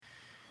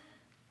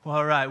Well,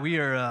 all right,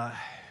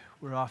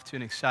 we're off to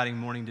an exciting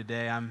morning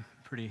today. I'm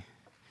pretty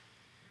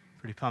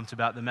pumped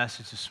about the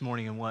message this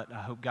morning and what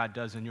I hope God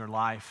does in your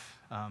life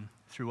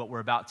through what we're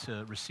about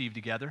to receive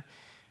together.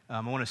 I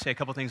want to say a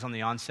couple things on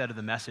the onset of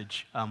the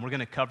message. We're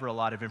going to cover a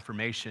lot of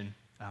information.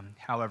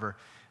 However,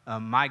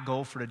 my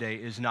goal for today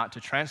is not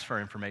to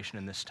transfer information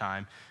in this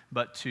time,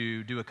 but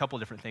to do a couple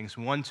different things.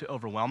 One, to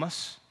overwhelm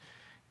us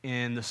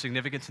in the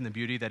significance and the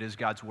beauty that is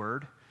God's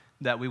Word,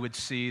 that we would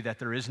see that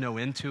there is no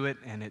end to it,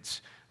 and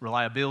its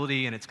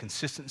reliability and its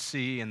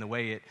consistency and the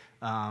way it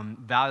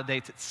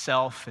validates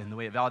itself and the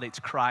way it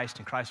validates Christ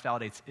and Christ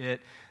validates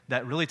it,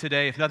 that really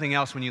today, if nothing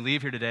else, when you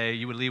leave here today,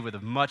 you would leave with a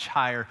much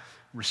higher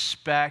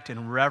respect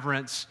and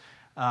reverence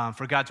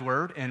for God's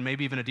Word and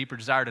maybe even a deeper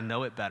desire to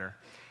know it better.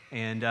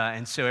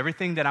 And so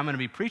everything that I'm going to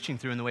be preaching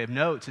through in the way of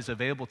notes is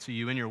available to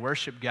you in your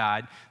worship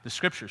guide, the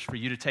Scriptures, for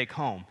you to take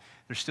home.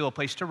 There's still a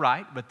place to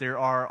write, but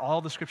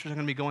all the Scriptures I'm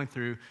going to be going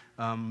through,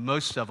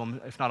 most of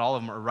them, if not all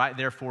of them, are right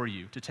there for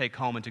you to take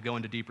home and to go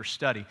into deeper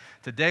study.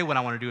 Today what I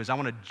want to do is I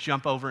want to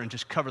jump over and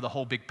just cover the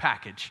whole big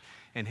package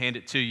and hand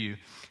it to you.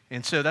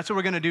 And so that's what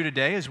we're going to do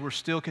today is we're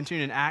still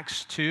continuing in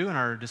Acts 2 in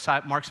our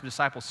Marks of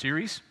Disciples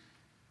series.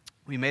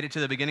 We made it to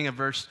the beginning of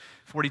verse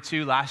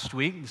 42 last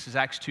week. This is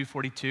Acts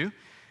 2:42.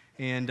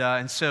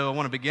 And so I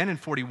want to begin in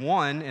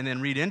 41 and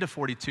then read into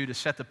 42 to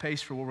set the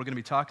pace for what we're going to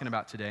be talking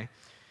about today.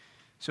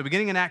 So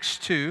beginning in Acts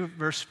 2,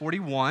 verse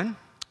 41,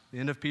 the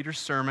end of Peter's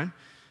sermon,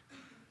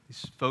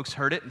 these folks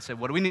heard it and said,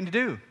 what do we need to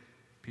do?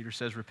 Peter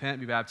says, repent,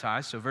 be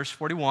baptized. So verse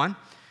 41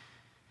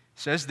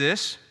 says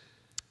this,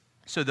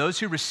 so those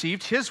who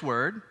received his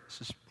word,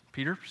 this is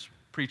Peter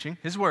preaching,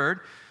 his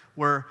word,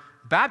 were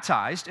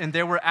baptized, and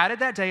there were added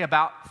that day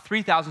about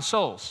 3,000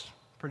 souls.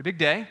 Pretty big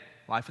day,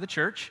 life of the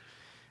church.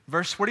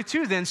 Verse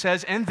 42 then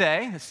says, and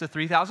it's the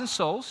 3,000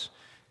 souls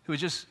who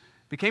just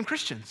became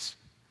Christians.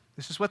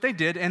 This is what they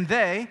did, and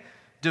they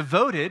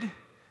devoted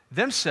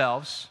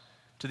themselves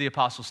to the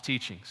apostles'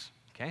 teachings.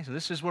 Okay, so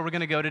this is where we're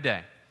going to go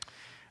today.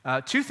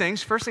 Two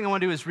things. First thing I want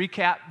to do is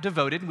recap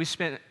devoted. We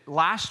spent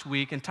last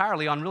week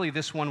entirely on really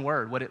this one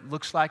word, what it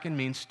looks like and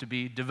means to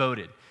be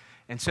devoted.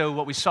 And so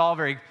what we saw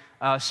very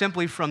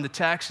simply from the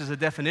text is a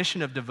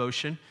definition of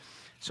devotion.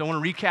 So I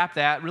want to recap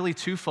that really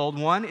twofold.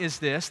 One is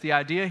this, the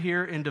idea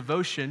here in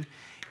devotion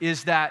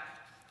is that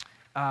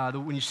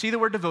when you see the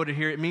word devoted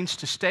here, it means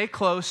to stay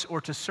close or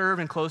to serve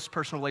in close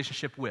personal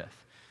relationship with.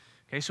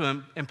 Okay,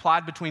 so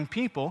implied between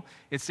people,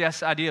 it's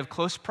this idea of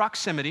close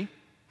proximity,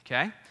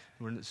 okay?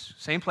 We're in the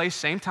same place,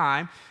 same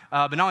time.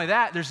 But not only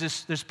that, there's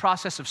this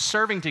process of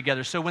serving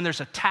together. So when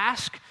there's a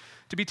task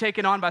to be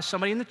taken on by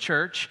somebody in the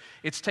church,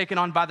 it's taken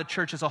on by the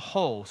church as a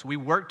whole. So we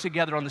work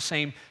together on the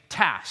same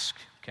task,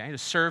 okay, to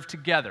serve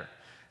together.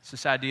 It's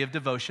this idea of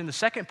devotion. The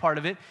second part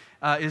of it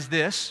is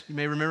this, you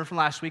may remember from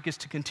last week, is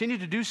to continue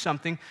to do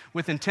something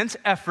with intense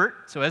effort.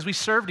 So as we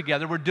serve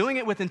together, we're doing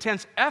it with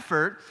intense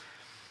effort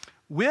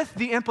with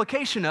the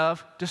implication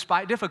of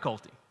despite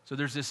difficulty. So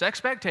there's this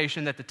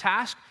expectation that the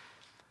task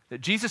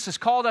that Jesus has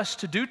called us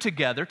to do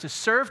together, to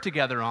serve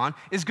together on,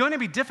 is going to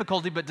be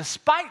difficulty, but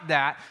despite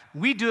that,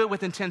 we do it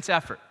with intense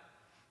effort.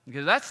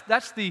 Because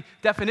that's the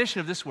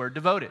definition of this word,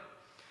 devoted.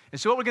 And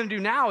so what we're going to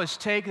do now is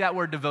take that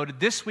word devoted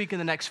this week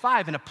and the next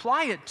 5 and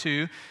apply it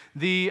to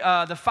the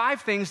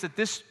 5 things that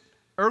this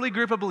early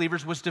group of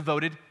believers was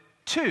devoted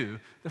to,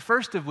 the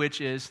first of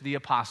which is the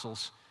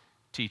apostles'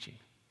 teaching.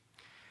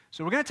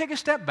 So we're going to take a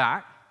step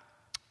back.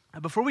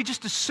 Before we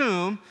just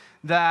assume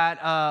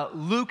that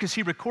Luke, as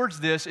he records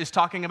this, is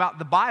talking about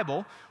the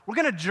Bible, we're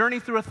going to journey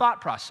through a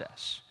thought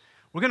process.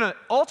 We're going to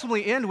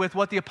ultimately end with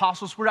what the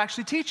apostles were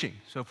actually teaching.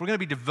 So if we're going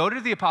to be devoted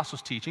to the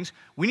apostles' teachings,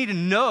 we need to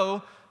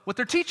know what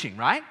they're teaching,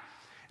 right?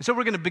 And so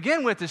we're going to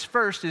begin with this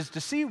first is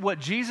to see what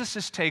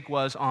Jesus' take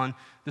was on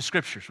the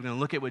Scriptures. We're going to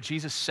look at what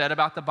Jesus said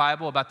about the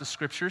Bible, about the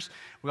Scriptures.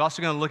 We're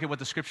also going to look at what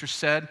the Scriptures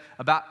said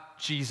about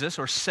Jesus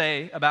or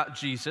say about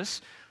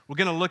Jesus. We're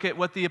going to look at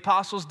what the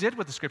apostles did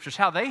with the Scriptures,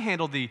 how they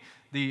handled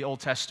the Old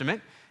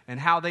Testament, and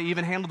how they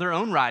even handled their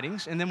own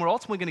writings. And then we're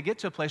ultimately going to get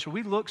to a place where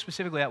we look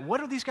specifically at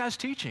what are these guys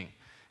teaching?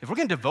 If we're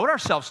going to devote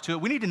ourselves to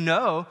it, we need to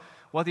know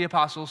what the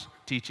apostles'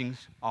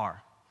 teachings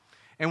are.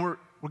 And we're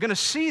going to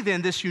see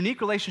then this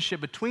unique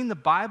relationship between the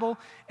Bible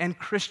and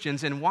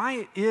Christians and why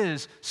it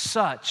is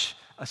such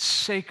a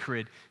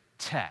sacred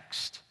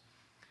text.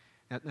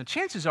 Now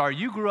chances are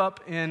you grew up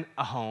in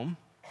a home,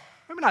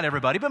 maybe not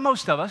everybody, but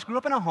most of us grew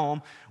up in a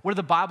home where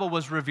the Bible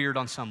was revered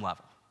on some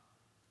level.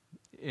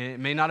 It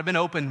may not have been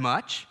opened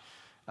much,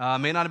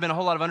 may not have been a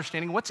whole lot of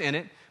understanding of what's in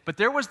it, but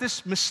there was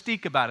this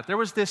mystique about it. There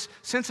was this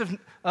sense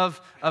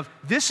of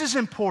this is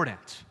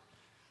important.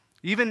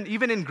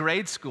 Even in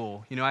grade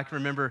school, I can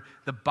remember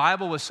the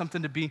Bible was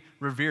something to be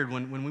revered.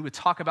 When we would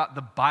talk about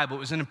the Bible, it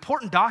was an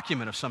important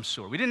document of some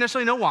sort. We didn't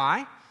necessarily know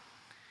why.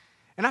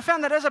 And I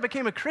found that as I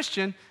became a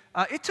Christian,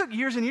 it took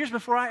years and years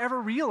before I ever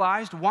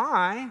realized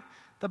why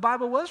the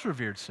Bible was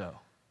revered so.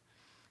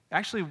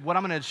 Actually, what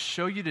I'm going to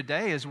show you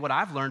today is what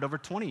I've learned over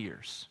 20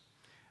 years.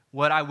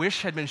 What I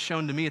wish had been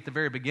shown to me at the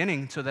very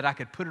beginning so that I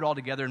could put it all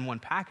together in one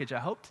package, I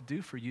hope to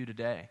do for you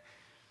today.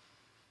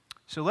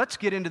 So let's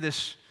get into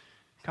this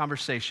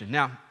conversation.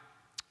 Now,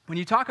 when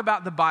you talk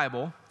about the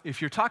Bible,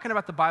 if you're talking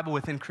about the Bible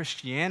within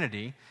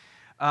Christianity,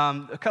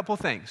 a couple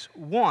things.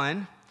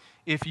 One,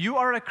 if you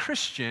are a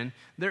Christian,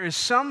 there is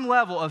some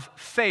level of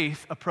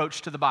faith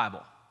approach to the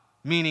Bible,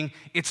 meaning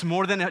it's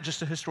more than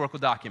just a historical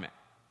document.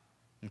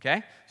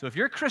 Okay? So if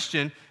you're a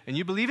Christian and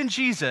you believe in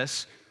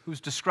Jesus, who's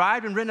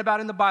described and written about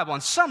in the Bible,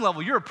 on some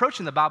level, you're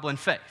approaching the Bible in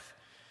faith.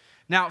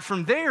 Now,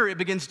 from there, it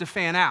begins to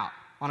fan out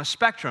on a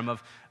spectrum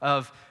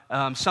of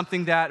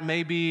something that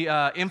may be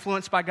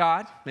influenced by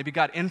God. Maybe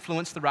God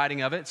influenced the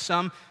writing of it.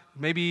 Some,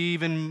 maybe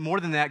even more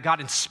than that,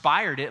 God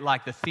inspired it,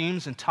 like the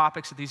themes and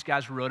topics that these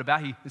guys wrote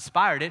about. He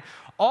inspired it,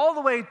 all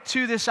the way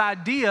to this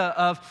idea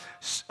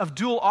of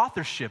dual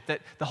authorship,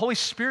 that the Holy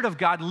Spirit of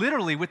God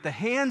literally, with the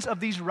hands of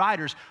these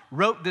writers,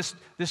 wrote this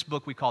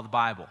book we call the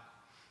Bible.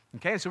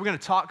 Okay, so we're going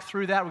to talk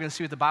through that. We're going to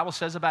see what the Bible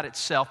says about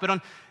itself.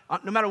 But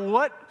no matter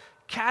what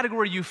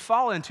category you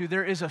fall into,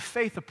 there is a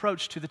faith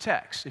approach to the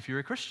text if you're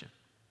a Christian.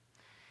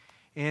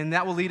 And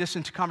that will lead us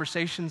into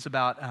conversations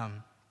about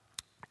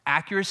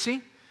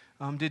accuracy.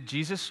 Did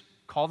Jesus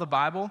call the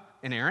Bible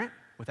inerrant,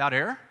 without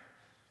error?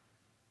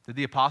 Did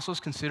the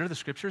apostles consider the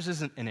scriptures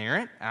as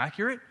inerrant,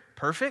 accurate,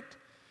 perfect?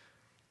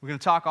 We're going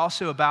to talk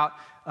also about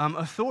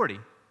authority.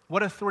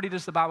 What authority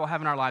does the Bible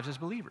have in our lives as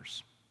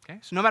believers? Okay?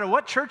 So no matter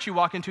what church you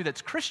walk into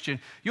that's Christian,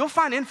 you'll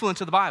find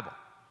influence of the Bible.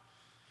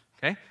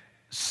 Okay?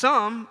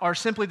 Some are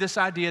simply this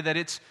idea that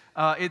it's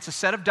a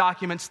set of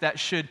documents that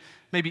should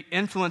maybe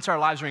influence our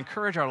lives or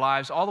encourage our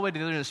lives, all the way to the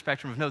other end of the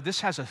spectrum of, no,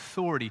 this has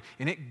authority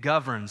and it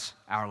governs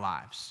our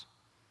lives.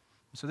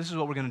 So this is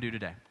what we're going to do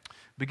today.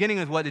 Beginning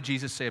with, what did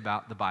Jesus say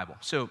about the Bible?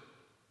 So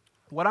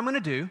what I'm going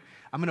to do,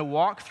 I'm going to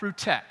walk through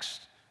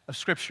text of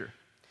Scripture,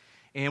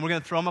 and we're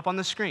going to throw them up on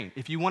the screen.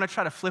 If you want to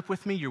try to flip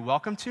with me, you're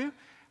welcome to.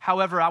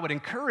 However, I would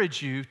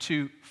encourage you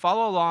to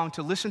follow along,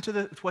 to listen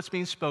to what's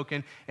being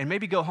spoken, and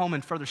maybe go home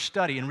and further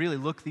study and really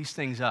look these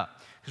things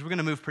up, because we're going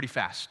to move pretty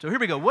fast. So here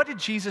we go. What did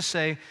Jesus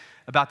say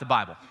about the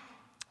Bible?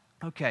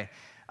 Okay.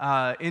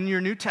 In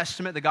your New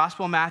Testament, the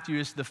Gospel of Matthew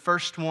is the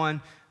first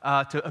one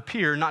to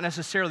appear, not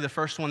necessarily the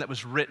first one that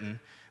was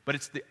written, but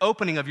it's the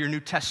opening of your New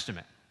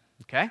Testament.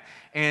 Okay?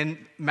 And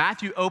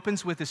Matthew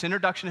opens with this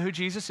introduction to who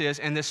Jesus is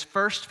and this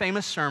first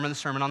famous sermon, the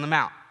Sermon on the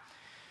Mount.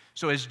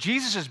 So as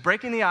Jesus is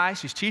breaking the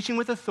ice, he's teaching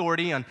with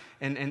authority and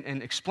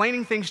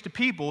explaining things to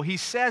people, he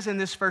says in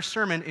this first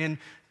sermon in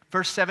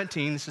verse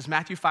 17, this is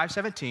Matthew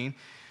 5:17,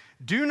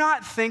 "Do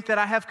not think that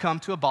I have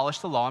come to abolish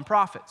the law and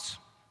prophets."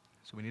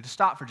 So we need to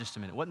stop for just a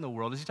minute. What in the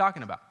world is he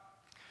talking about?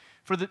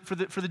 For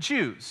the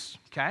Jews,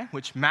 okay,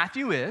 which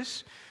Matthew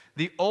is,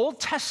 the Old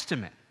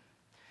Testament,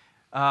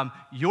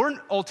 your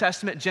Old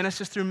Testament,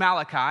 Genesis through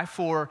Malachi,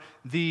 for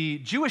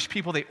the Jewish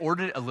people, they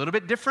ordered it a little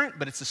bit different,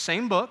 but it's the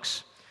same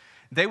books.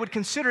 They would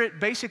consider it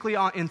basically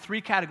in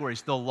three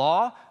categories: the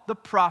law, the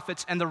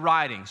prophets, and the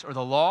writings, or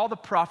the law, the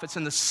prophets,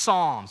 and the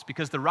Psalms,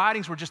 because the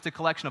writings were just a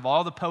collection of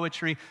all the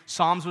poetry.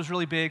 Psalms was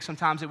really big.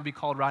 Sometimes it would be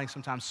called writings,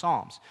 sometimes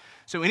Psalms.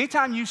 So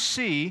anytime you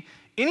see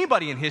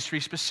anybody in history,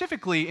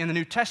 specifically in the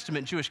New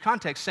Testament Jewish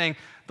context, saying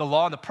the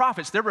law and the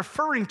prophets, they're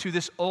referring to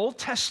this Old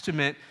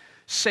Testament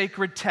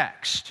sacred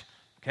text.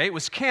 Okay, it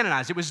was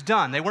canonized. It was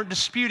done. They weren't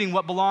disputing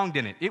what belonged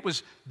in it. It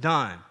was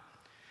done.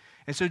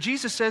 And so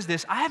Jesus says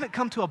this: I haven't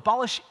come to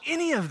abolish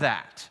any of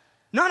that.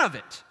 None of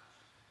it.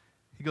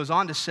 He goes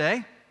on to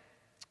say,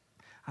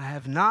 I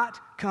have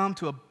not come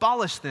to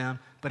abolish them,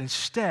 but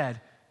instead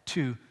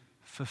to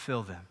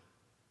fulfill them.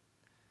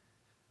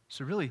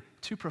 So really,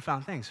 two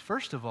profound things.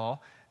 First of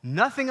all,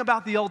 nothing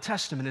about the Old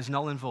Testament is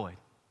null and void.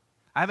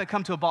 I haven't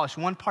come to abolish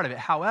one part of it.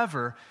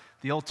 However,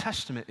 the Old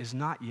Testament is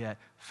not yet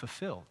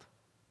fulfilled.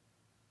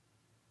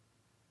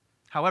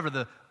 However,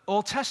 the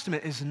Old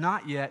Testament is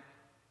not yet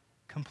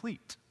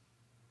complete.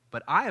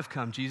 But I have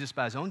come, Jesus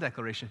by his own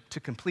declaration, to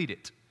complete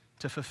it,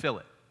 to fulfill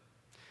it.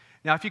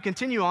 Now, if you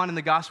continue on in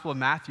the Gospel of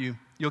Matthew,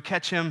 you'll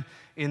catch him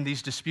in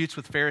these disputes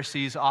with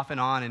Pharisees off and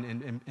on,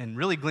 and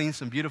really glean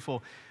some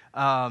beautiful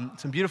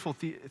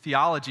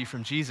theology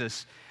from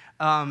Jesus.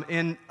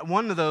 In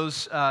one of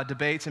those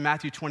debates in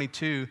Matthew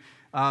 22,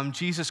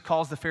 Jesus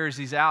calls the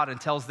Pharisees out and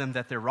tells them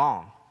that they're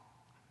wrong,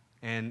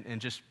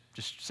 and just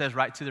says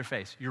right to their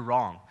face, "You're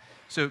wrong."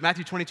 So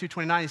Matthew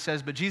 22:29, he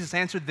says, "But Jesus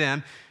answered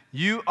them,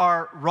 'You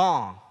are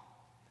wrong.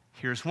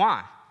 Here's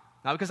why.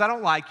 Not because I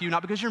don't like you,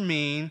 not because you're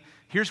mean.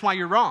 Here's why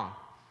you're wrong.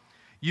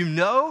 You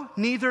know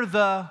neither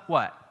the,"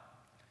 what?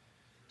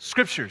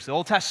 Scriptures, the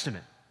Old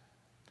Testament.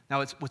 Now,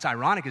 what's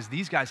ironic is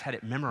these guys had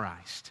it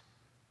memorized.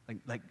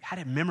 Like had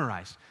it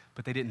memorized,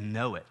 but they didn't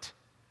know it.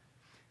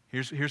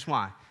 Here's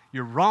why.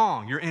 You're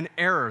wrong. You're in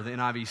error, the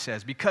NIV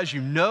says, because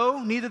you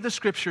know neither the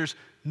Scriptures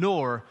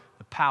nor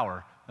the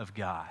power of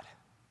God.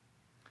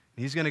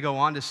 He's going to go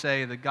on to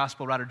say, the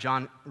gospel writer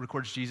John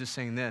records Jesus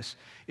saying this: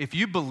 if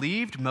you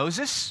believed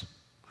Moses,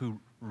 who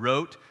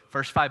wrote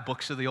first 5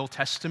 books of the Old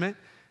Testament,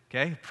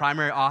 okay,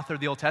 primary author of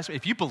the Old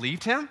Testament, if you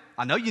believed him,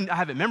 I know you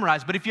have it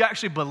memorized, but if you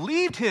actually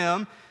believed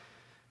him,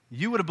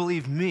 you would have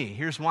believed me.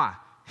 Here's why.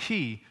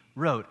 He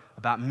wrote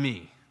about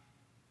me.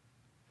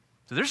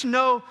 So there's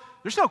no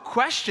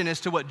question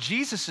as to what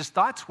Jesus'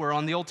 thoughts were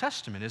on the Old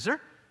Testament, is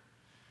there?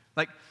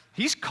 Like,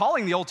 he's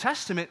calling the Old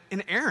Testament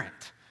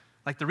inerrant.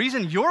 Like, the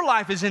reason your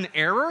life is in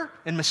error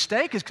and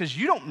mistake is because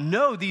you don't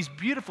know these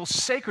beautiful,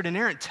 sacred,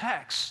 inerrant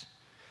texts.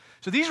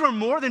 So these were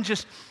more than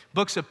just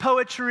books of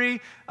poetry,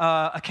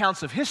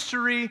 accounts of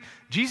history.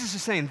 Jesus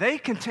is saying they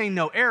contain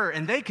no error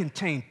and they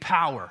contain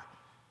power.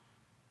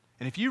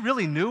 And if you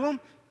really knew them,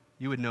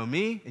 you would know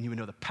me and you would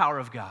know the power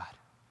of God.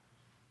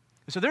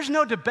 And so there's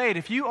no debate.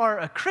 If you are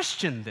a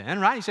Christian then,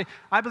 right? You say,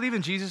 I believe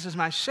in Jesus as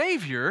my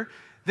Savior,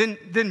 then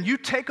you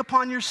take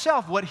upon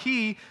yourself what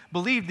he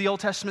believed the Old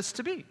Testaments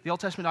to be, the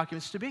Old Testament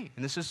documents to be.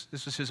 And this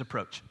was his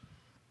approach.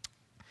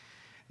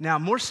 Now,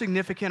 more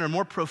significant or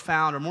more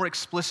profound or more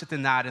explicit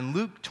than that, in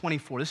Luke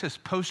 24, this is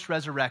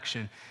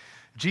post-resurrection,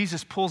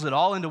 Jesus pulls it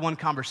all into one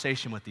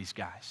conversation with these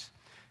guys.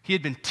 He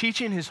had been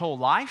teaching his whole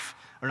life,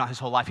 or not his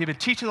whole life, he had been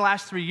teaching the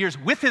last 3 years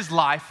with his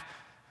life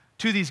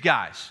to these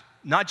guys.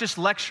 Not just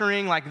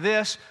lecturing like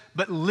this,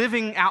 but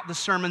living out the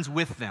sermons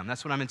with them.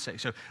 That's what I'm going to say.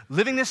 So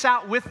living this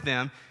out with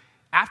them.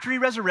 After he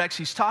resurrects,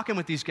 he's talking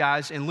with these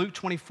guys in Luke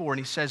 24, and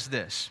he says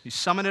this. He's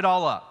summing it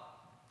all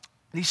up.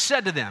 And he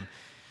said to them,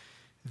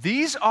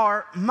 these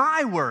are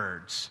my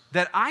words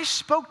that I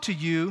spoke to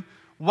you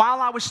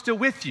while I was still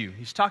with you.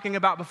 He's talking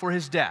about before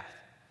his death.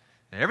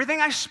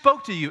 Everything I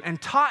spoke to you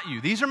and taught you,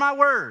 these are my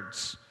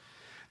words.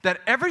 That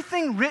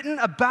everything written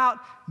about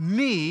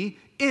me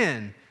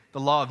in the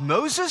law of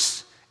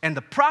Moses and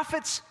the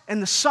prophets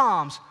and the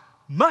Psalms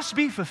must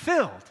be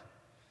fulfilled.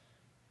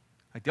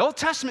 Like, the Old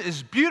Testament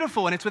is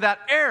beautiful and it's without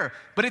error,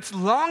 but it's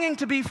longing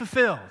to be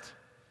fulfilled.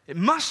 It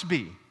must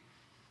be.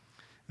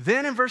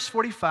 Then in verse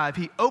 45,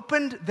 he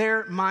opened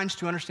their minds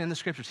to understand the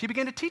scriptures. He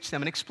began to teach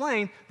them and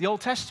explain the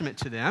Old Testament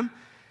to them.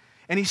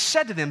 And he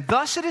said to them,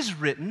 thus it is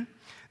written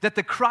that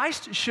the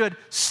Christ should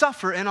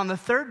suffer and on the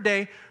third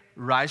day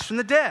rise from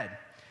the dead,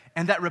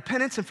 and that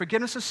repentance and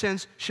forgiveness of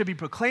sins should be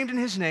proclaimed in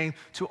his name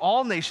to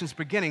all nations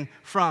beginning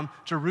from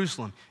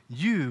Jerusalem.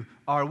 You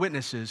are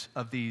witnesses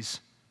of these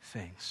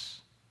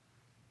things.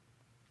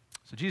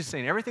 So Jesus is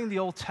saying everything the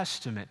Old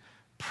Testament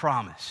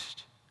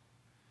promised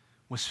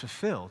was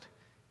fulfilled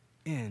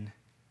in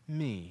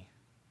me.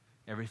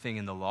 Everything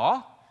in the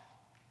law,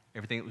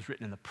 everything that was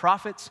written in the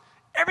prophets,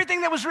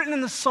 everything that was written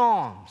in the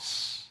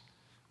Psalms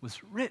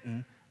was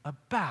written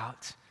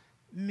about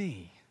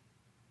me.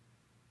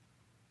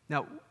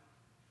 Now,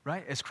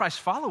 right, as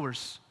Christ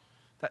followers,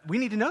 that we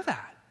need to know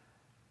that.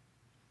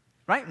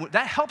 Right?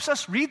 That helps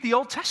us read the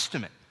Old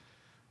Testament.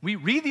 We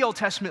read the Old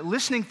Testament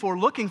looking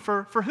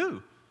for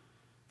who?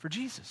 For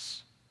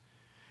Jesus.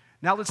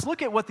 Now let's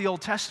look at what the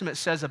Old Testament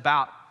says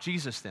about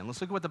Jesus then.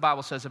 Let's look at what the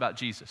Bible says about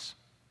Jesus.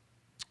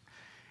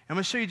 I'm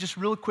going to show you just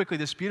real quickly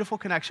this beautiful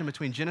connection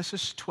between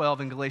Genesis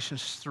 12 and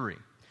Galatians 3.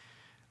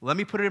 Let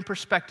me put it in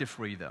perspective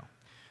for you though.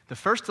 The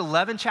first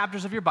 11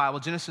 chapters of your Bible,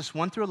 Genesis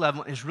 1 through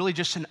 11, is really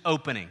just an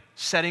opening,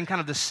 setting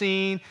kind of the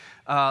scene,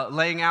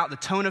 laying out the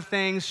tone of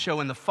things,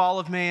 showing the fall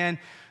of man.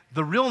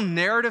 The real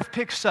narrative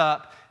picks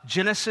up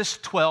Genesis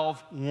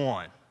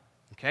 12:1.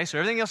 Okay, so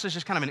everything else is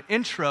just kind of an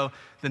intro.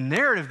 The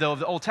narrative, though, of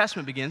the Old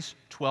Testament begins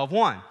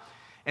 12:1.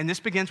 And this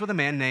begins with a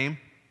man named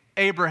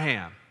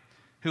Abraham,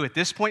 who at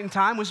this point in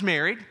time was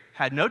married,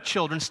 had no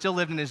children, still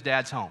lived in his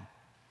dad's home.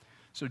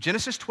 So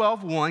Genesis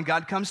 12:1,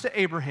 God comes to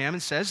Abraham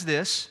and says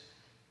this,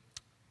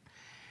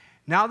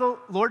 now the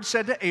Lord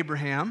said to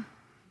Abraham,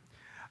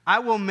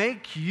 I'll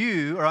make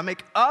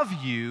of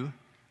you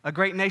a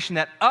great nation.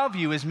 That of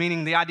you is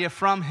meaning the idea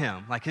from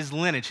him, like his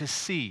lineage, his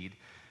seed.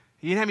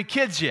 He didn't have any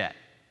kids yet,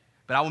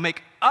 but I will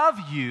make of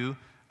you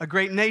a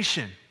great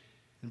nation.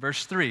 In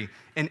verse 3,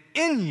 and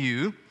in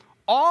you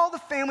all the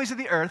families of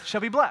the earth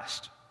shall be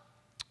blessed.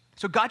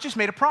 So God just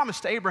made a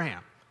promise to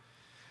Abraham.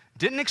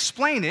 Didn't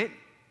explain it,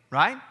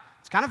 right?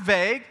 It's kind of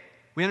vague.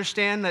 We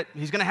understand that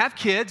he's going to have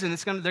kids and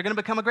they're going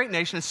to become a great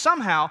nation, and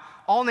somehow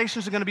all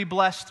nations are going to be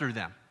blessed through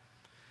them.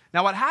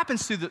 Now, what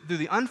happens through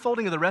the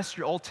unfolding of the rest of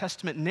your Old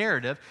Testament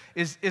narrative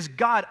is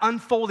God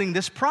unfolding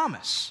this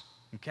promise,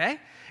 okay?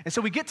 And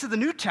so we get to the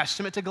New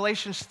Testament, to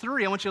Galatians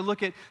 3. I want you to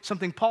look at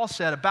something Paul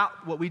said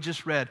about what we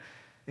just read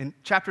in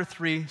chapter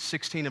 3,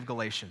 16 of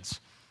Galatians.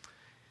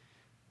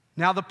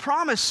 Now, the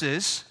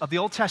promises of the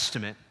Old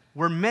Testament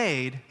were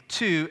made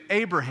to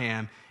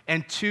Abraham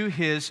and to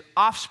his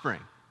offspring.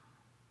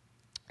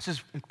 This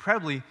is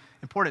incredibly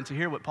important to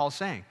hear what Paul's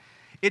saying.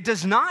 It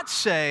does not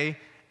say,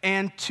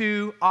 and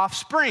to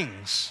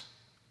offsprings.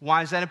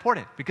 Why is that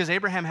important? Because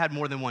Abraham had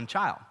more than one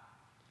child,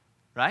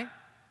 right?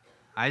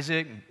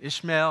 Isaac and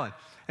Ishmael.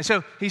 And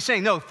so he's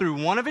saying, no,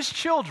 through one of his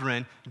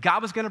children,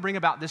 God was going to bring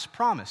about this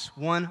promise,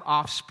 one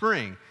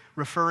offspring,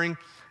 referring.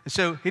 And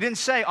so he didn't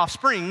say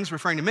offsprings,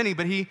 referring to many,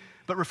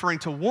 but referring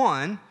to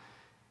one.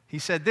 He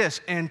said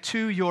this, and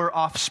to your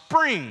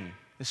offspring.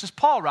 This is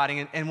Paul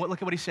writing, and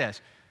look at what he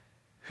says.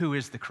 Who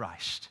is the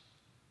Christ?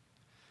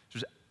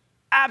 There's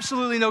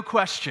absolutely no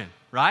question,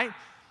 right?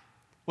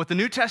 What the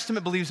New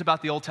Testament believes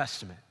about the Old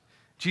Testament.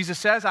 Jesus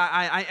says,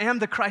 I am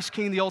the Christ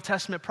King the Old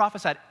Testament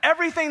prophesied.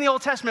 Everything the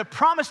Old Testament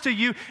promised to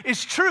you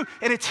is true,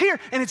 and it's here,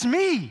 and it's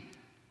me.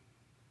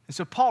 And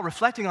so Paul,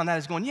 reflecting on that,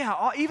 is going,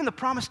 yeah, even the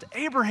promise to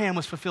Abraham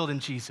was fulfilled in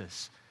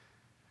Jesus.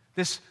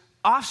 This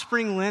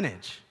offspring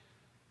lineage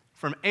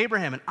from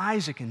Abraham and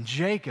Isaac and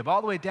Jacob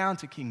all the way down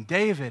to King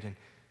David. And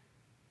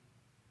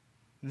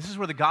this is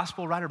where the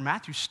gospel writer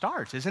Matthew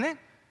starts, isn't it?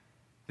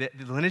 The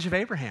lineage of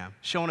Abraham,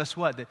 showing us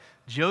what? That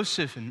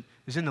Joseph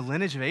is in the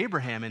lineage of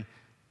Abraham, and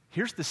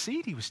here's the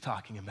seed he was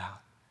talking about.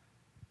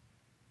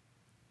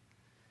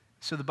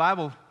 So the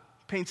Bible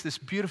paints this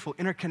beautiful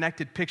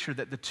interconnected picture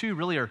that the two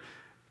really are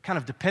kind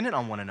of dependent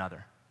on one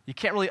another. You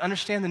can't really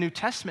understand the New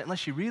Testament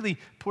unless you really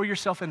pour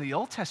yourself into the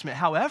Old Testament.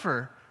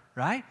 However,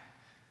 right,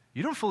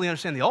 you don't fully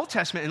understand the Old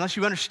Testament unless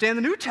you understand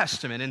the New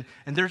Testament,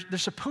 and they're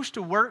supposed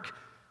to work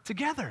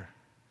together.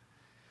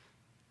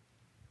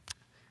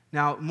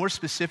 Now, more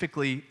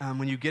specifically,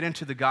 when you get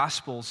into the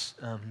Gospels,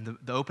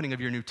 the opening of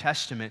your New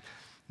Testament,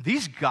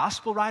 these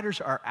gospel writers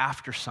are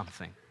after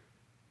something,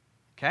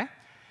 okay?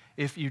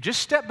 If you just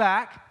step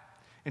back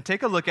and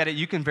take a look at it,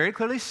 you can very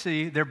clearly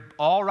see they're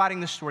all writing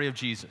the story of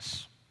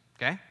Jesus,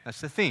 okay? That's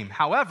the theme.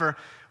 However,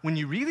 when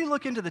you really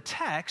look into the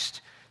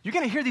text, you're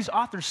going to hear these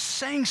authors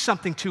saying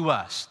something to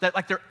us, that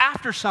like they're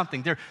after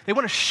something. They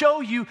want to show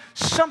you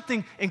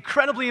something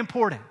incredibly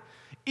important.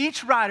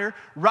 Each writer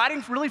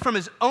writing really from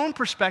his own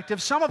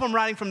perspective, some of them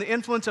writing from the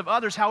influence of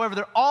others. However,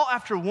 they're all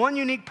after one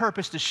unique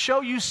purpose, to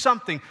show you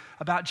something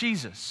about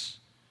Jesus.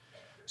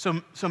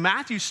 So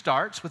Matthew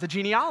starts with a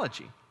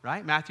genealogy,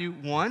 right? Matthew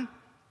 1.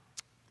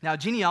 Now,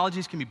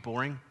 genealogies can be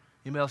boring.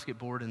 Anybody else get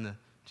bored in the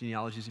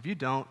genealogies? If you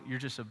don't, you're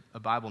just a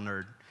Bible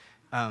nerd.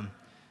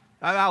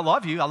 I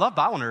love you. I love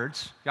Bible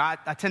nerds.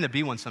 I tend to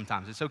be one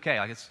sometimes. It's okay.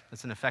 Like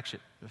it's an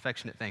affectionate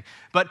thing.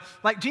 But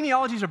like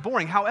genealogies are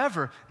boring.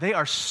 However, they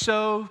are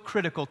so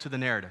critical to the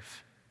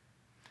narrative.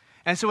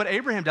 And so what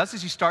Abraham does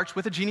is he starts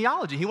with a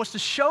genealogy. He wants to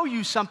show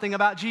you something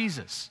about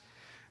Jesus.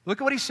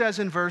 Look at what he says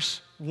in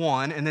verse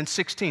 1 and then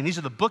 16. These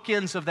are the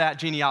bookends of that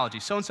genealogy.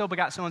 So-and-so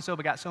begot so-and-so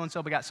begot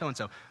so-and-so begot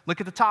so-and-so. Look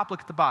at the top,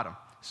 look at the bottom.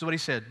 This is what he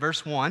said.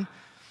 Verse 1.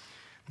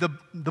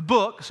 The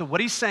book, so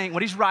what he's saying,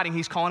 what he's writing,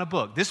 he's calling a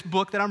book. This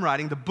book that I'm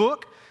writing,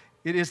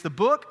 it is the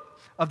book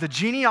of the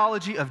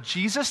genealogy of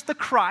Jesus the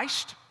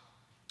Christ.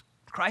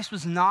 Christ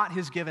was not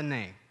his given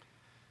name.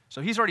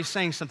 So he's already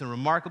saying something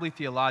remarkably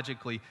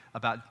theological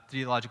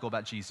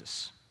about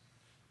Jesus.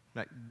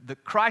 Right? The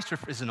Christ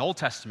is an Old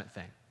Testament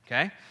thing,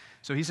 okay?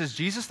 So he says,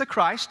 Jesus the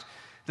Christ,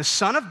 the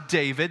son of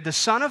David, the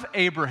son of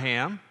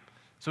Abraham.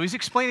 So he's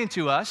explaining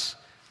to us,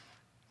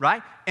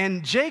 right?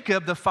 And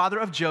Jacob, the father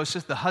of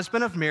Joseph, the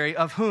husband of Mary,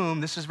 of whom,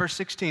 this is verse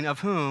 16,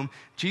 of whom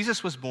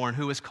Jesus was born,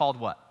 who is called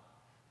what?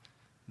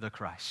 The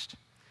Christ.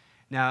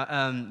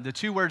 Now, the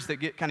two words that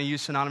get kind of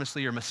used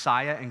synonymously are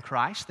Messiah and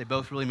Christ. They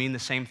both really mean the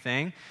same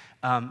thing.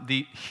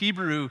 The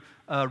Hebrew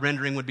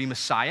rendering would be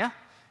Messiah,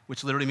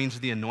 which literally means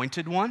the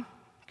anointed one.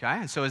 Okay?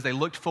 And so as they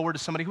looked forward to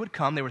somebody who would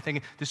come, they were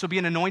thinking, this will be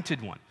an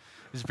anointed one.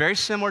 It's very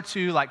similar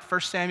to like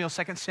 1 Samuel,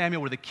 2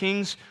 Samuel, where the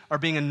kings are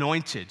being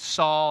anointed,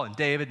 Saul and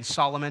David and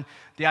Solomon,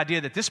 the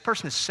idea that this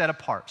person is set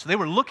apart. So they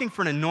were looking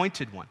for an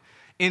anointed one.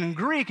 In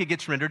Greek, it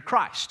gets rendered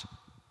Christ.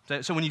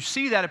 So when you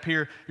see that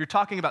appear, you're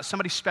talking about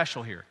somebody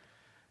special here.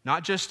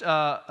 Not just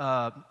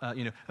a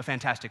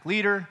fantastic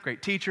leader,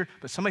 great teacher,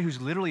 but somebody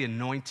who's literally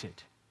anointed.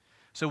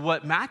 So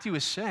what Matthew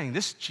is saying,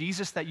 this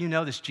Jesus that you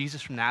know, this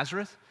Jesus from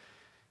Nazareth,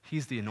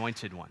 he's the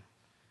anointed one.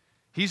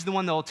 He's the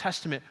one the Old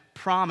Testament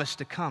promised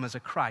to come as a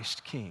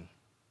Christ king.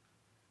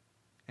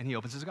 And he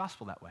opens his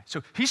gospel that way.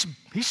 So he's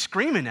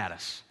screaming at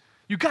us.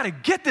 You got to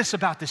get this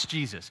about this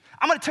Jesus.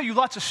 I'm going to tell you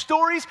lots of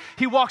stories.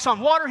 He walks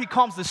on water. He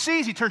calms the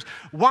seas. He turns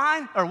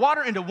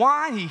water into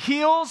wine. He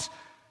heals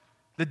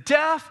the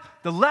deaf,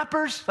 the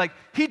lepers. Like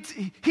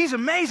he's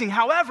amazing.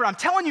 However, I'm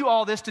telling you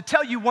all this to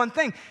tell you one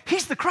thing.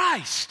 He's the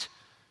Christ.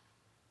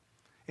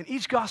 And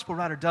each gospel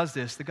writer does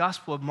this. The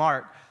Gospel of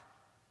Mark,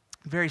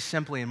 very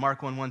simply, in Mark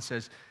 1:1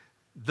 says,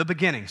 the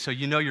beginning. So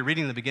you know you're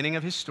reading the beginning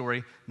of his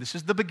story. This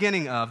is the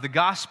beginning of the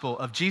gospel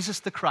of Jesus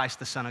the Christ,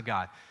 the Son of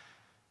God.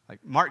 Like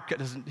Mark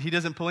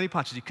doesn't pull any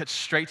punches. He cuts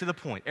straight to the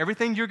point.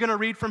 Everything you're going to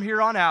read from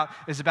here on out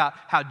is about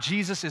how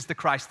Jesus is the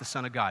Christ, the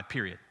Son of God,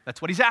 period.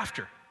 That's what he's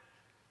after.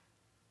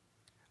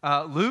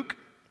 Luke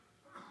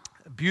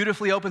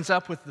beautifully opens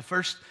up with the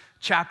first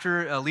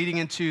chapter leading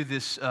into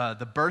this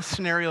the birth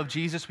scenario of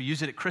Jesus. We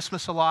use it at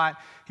Christmas a lot.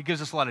 He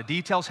gives us a lot of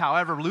details.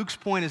 However, Luke's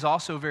point is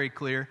also very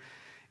clear.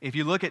 If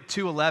you look at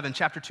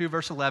chapter 2,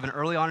 verse 11,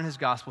 early on in his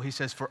gospel, he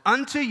says, for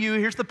unto you,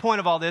 here's the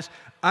point of all this,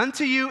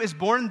 unto you is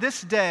born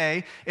this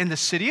day in the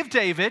city of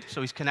David,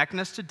 so he's connecting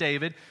us to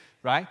David,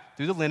 right,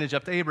 through the lineage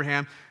up to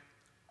Abraham,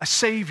 a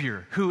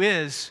Savior who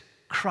is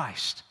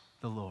Christ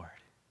the Lord.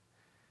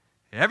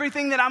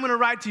 Everything that I'm going to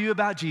write to you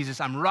about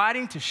Jesus, I'm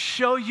writing to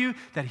show you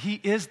that he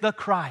is the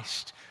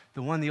Christ,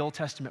 the one the Old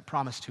Testament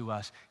promised to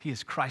us. He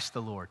is Christ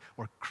the Lord,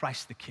 or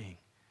Christ the King.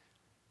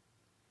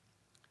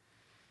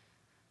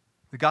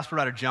 The gospel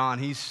writer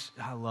John,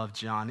 I love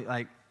John.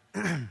 Like,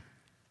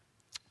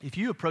 if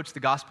you approach the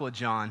gospel of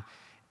John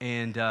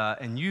and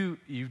you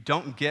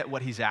don't get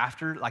what he's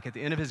after, like at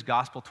the end of his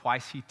gospel,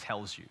 twice he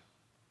tells you.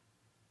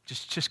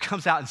 Just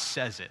comes out and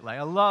says it. Like,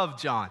 I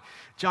love John.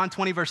 John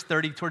 20, verse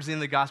 30, towards the end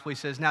of the gospel, he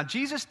says, now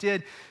Jesus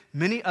did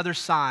many other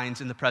signs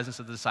in the presence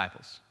of the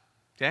disciples.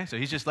 Okay, so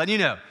he's just letting you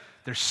know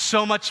there's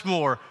so much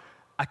more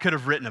I could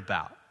have written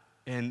about.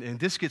 And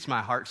this gets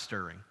my heart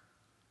stirring.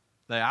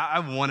 Like, I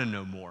want to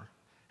know more.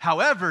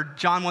 However,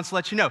 John wants to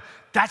let you know,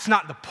 that's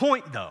not the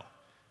point though.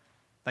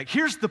 Like,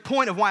 here's the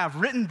point of why I've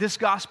written this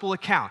gospel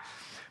account.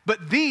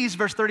 But these,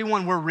 verse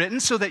 31, were written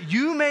so that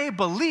you may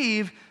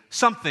believe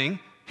something.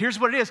 Here's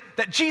what it is,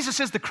 that Jesus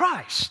is the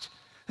Christ.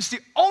 It's the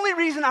only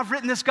reason I've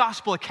written this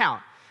gospel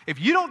account. If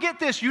you don't get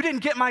this, you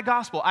didn't get my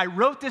gospel. I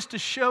wrote this to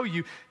show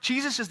you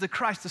Jesus is the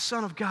Christ, the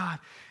Son of God,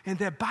 and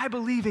that by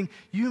believing,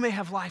 you may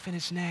have life in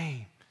his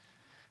name.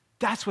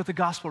 That's what the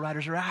gospel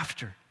writers are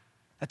after.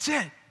 That's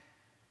it.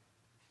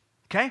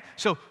 Okay?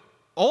 So,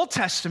 Old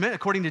Testament,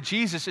 according to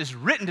Jesus, is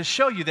written to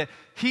show you that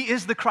he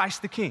is the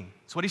Christ the King.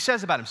 That's what he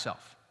says about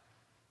himself.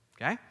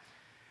 Okay?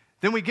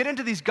 Then we get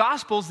into these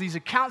gospels, these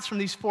accounts from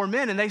these four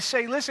men, and they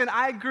say, listen,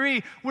 I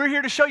agree. We're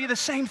here to show you the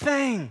same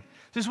thing.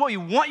 This is what we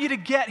want you to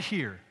get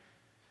here.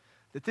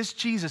 That this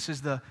Jesus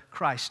is the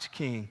Christ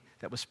King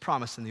that was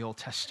promised in the Old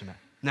Testament.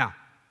 Now,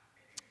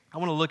 I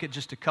want to look at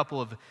just a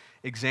couple of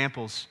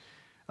examples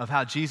of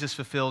how Jesus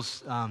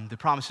fulfills the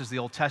promises of the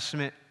Old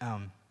Testament.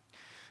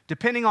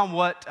 Depending on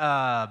what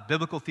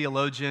biblical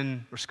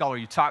theologian or scholar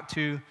you talk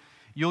to,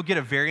 you'll get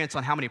a variance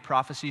on how many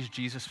prophecies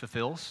Jesus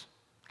fulfills,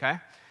 okay?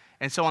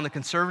 And so on the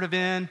conservative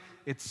end,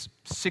 it's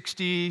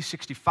 60,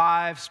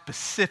 65,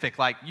 specific.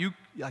 Like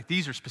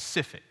these are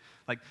specific.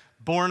 Like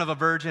born of a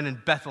virgin in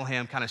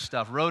Bethlehem kind of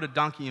stuff, rode a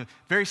donkey,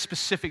 very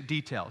specific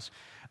details.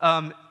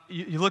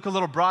 You look a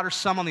little broader,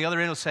 some on the other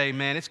end will say,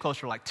 man, it's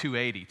closer to like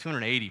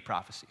 280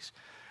 prophecies.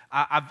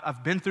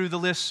 I've been through the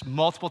list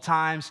multiple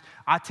times.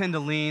 I tend to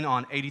lean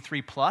on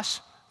 83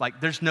 plus.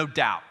 Like there's no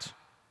doubt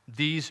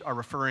these are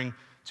referring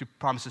to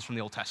promises from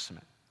the Old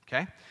Testament,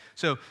 okay?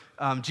 So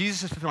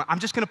Jesus is fulfilling. I'm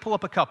just going to pull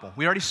up a couple.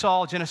 We already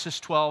saw Genesis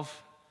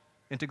 12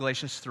 into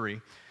Galatians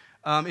 3.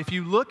 If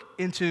you look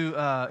into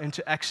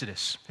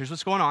Exodus, here's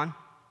what's going on.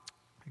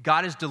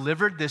 God has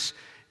delivered this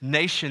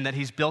nation that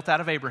he's built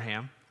out of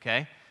Abraham,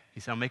 okay? He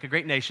said, I'll make a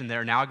great nation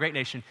there, now a great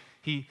nation.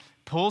 He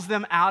pulls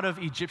them out of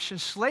Egyptian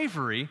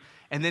slavery,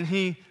 and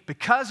then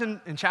because in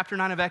chapter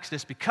 9 of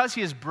Exodus, because he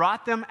has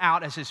brought them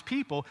out as his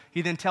people,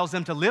 he then tells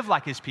them to live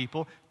like his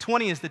people.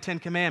 20 is the 10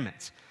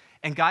 Commandments.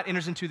 And God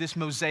enters into this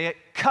Mosaic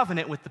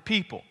covenant with the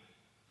people.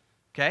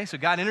 Okay, so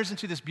God enters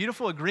into this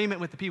beautiful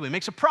agreement with the people. He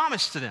makes a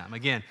promise to them.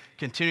 Again,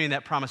 continuing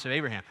that promise of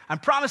Abraham. I'm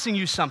promising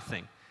you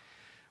something.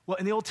 Well,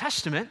 in the Old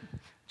Testament,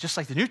 just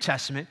like the New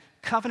Testament,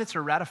 covenants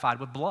are ratified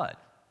with blood,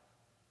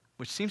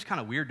 which seems kind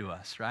of weird to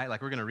us, right?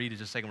 Like we're going to read in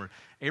just a second where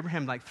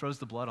Abraham throws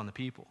the blood on the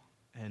people.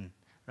 And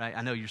right,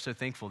 I know you're so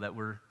thankful that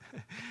we're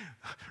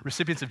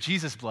recipients of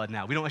Jesus' blood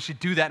now. We don't actually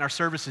do that in our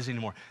services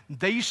anymore.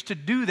 They used to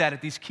do that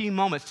at these key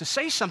moments to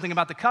say something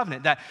about the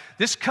covenant, that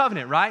this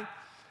covenant, right?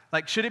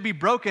 Like, should it be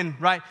broken,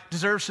 right,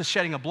 deserves the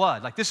shedding of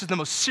blood. Like, this is the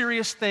most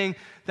serious thing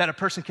that a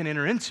person can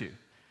enter into.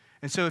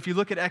 And so if you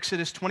look at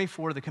Exodus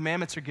 24, the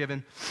commandments are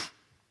given.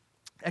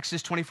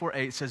 Exodus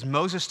 24:8 says,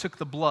 Moses took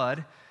the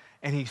blood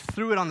and he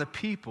threw it on the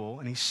people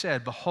and he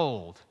said,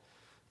 behold,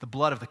 the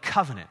blood of the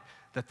covenant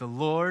that the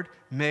Lord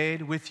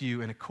made with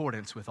you in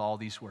accordance with all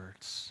these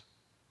words.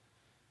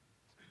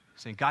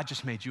 Saying, God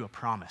just made you a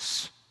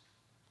promise.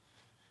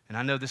 And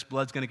I know this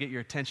blood's going to get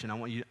your attention. I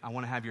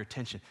want to have your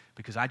attention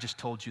because I just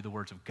told you the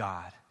words of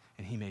God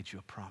and he made you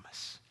a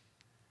promise.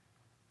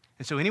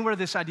 And so anywhere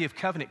this idea of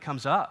covenant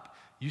comes up,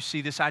 you see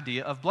this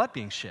idea of blood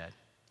being shed.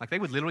 Like they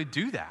would literally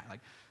do that.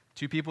 Like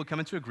two people would come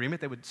into agreement,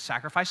 they would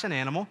sacrifice an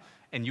animal,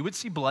 and you would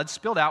see blood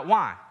spilled out.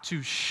 Why?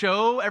 To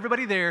show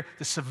everybody there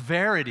the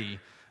severity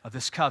of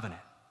this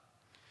covenant.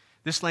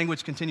 This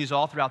language continues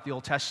all throughout the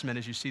Old Testament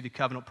as you see the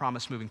covenant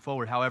promise moving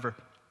forward. However,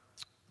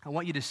 I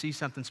want you to see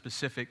something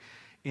specific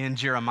in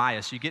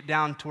Jeremiah. So you get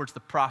down towards the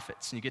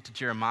prophets and you get to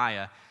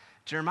Jeremiah.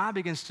 Jeremiah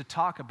begins to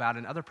talk about,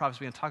 and other prophets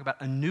begin to talk about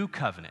a new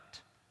covenant.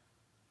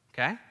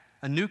 Okay?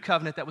 A new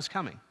covenant that was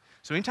coming.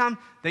 So anytime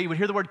they would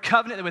hear the word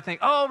covenant, they would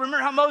think, oh, remember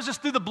how Moses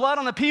threw the blood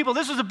on the people?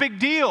 This was a big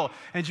deal.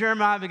 And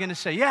Jeremiah began to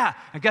say, yeah,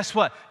 and guess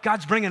what?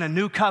 God's bringing a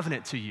new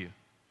covenant to you.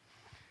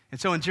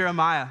 And so in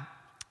Jeremiah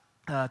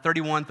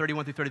 31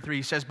 through 33,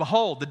 he says,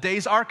 behold, the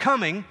days are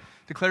coming,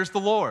 declares the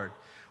Lord,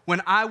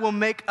 when I will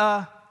make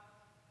a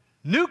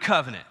new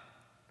covenant.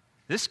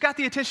 This got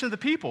the attention of the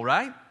people,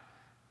 right?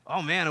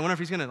 Oh man, I wonder if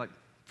he's going to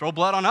throw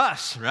blood on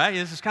us, right?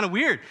 This is kind of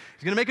weird.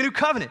 He's going to make a new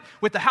covenant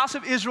with the house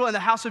of Israel and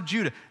the house of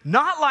Judah.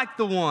 Not like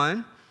the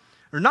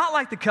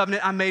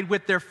covenant I made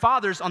with their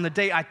fathers on the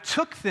day I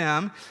took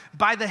them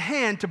by the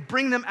hand to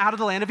bring them out of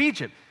the land of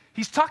Egypt.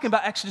 He's talking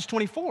about Exodus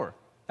 24,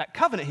 that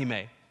covenant he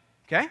made,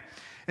 okay?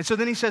 And so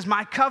then he says,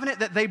 my covenant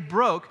that they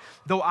broke,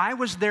 though I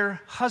was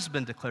their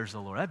husband, declares the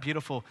Lord. That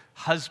beautiful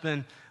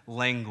husband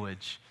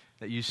language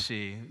that you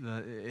see.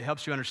 It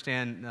helps you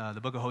understand the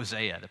book of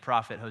Hosea, the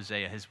prophet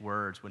Hosea, his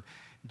words, when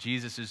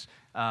Jesus is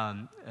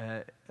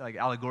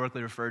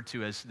allegorically referred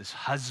to as this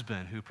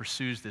husband who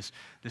pursues this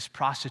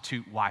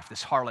prostitute wife,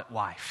 this harlot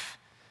wife.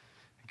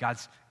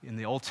 God's, in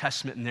the Old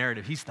Testament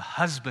narrative, he's the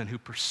husband who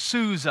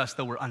pursues us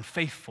though we're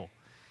unfaithful.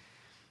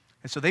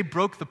 And so they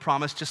broke the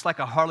promise just like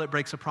a harlot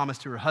breaks a promise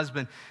to her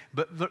husband.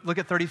 But look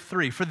at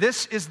 33. For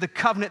this is the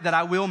covenant that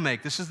I will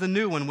make. This is the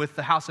new one with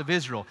the house of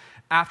Israel.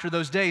 After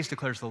those days,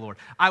 declares the Lord,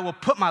 I will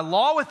put my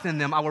law within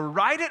them. I will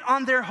write it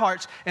on their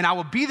hearts, and I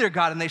will be their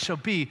God, and they shall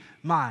be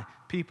my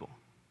people.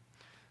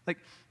 Like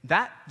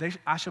that,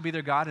 I shall be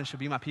their God and shall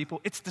be my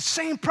people. It's the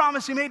same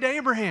promise he made to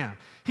Abraham.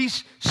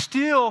 He's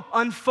still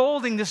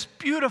unfolding this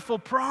beautiful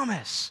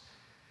promise.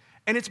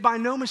 And it's by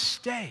no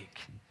mistake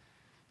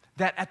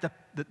that at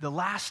the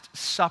Last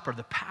Supper,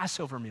 the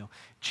Passover meal,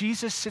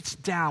 Jesus sits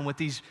down with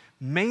these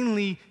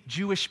mainly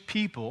Jewish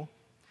people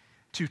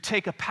to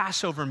take a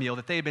Passover meal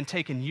that they had been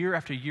taking year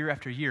after year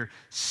after year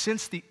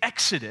since the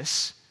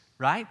Exodus,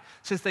 right?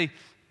 Since they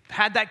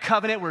had that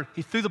covenant where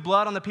he threw the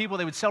blood on the people,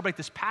 they would celebrate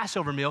this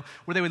Passover meal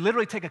where they would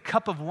literally take a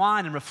cup of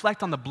wine and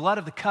reflect on the blood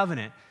of the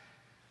covenant.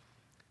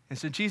 And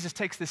so Jesus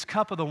takes this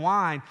cup of the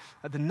wine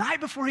the night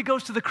before he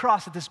goes to the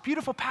cross at this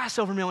beautiful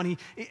Passover meal, and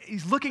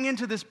he's looking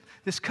into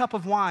this cup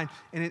of wine.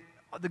 And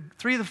the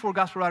three of the four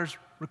gospel writers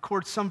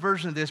record some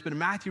version of this, but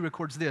Matthew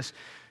records this.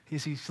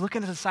 He's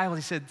looking at the disciples.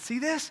 He said, see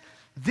this?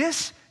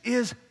 This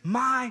is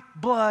my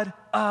blood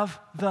of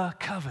the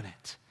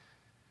covenant.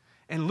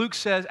 And Luke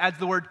adds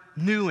the word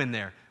new in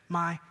there,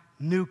 my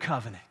new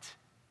covenant.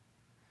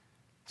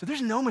 So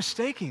there's no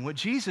mistaking what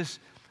Jesus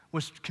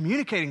was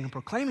communicating and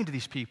proclaiming to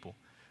these people.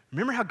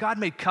 Remember how God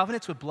made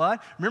covenants with blood?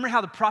 Remember how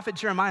the prophet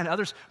Jeremiah and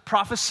others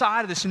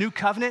prophesied of this new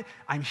covenant?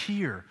 I'm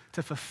here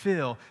to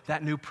fulfill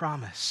that new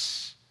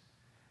promise.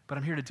 But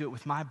I'm here to do it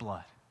with my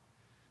blood.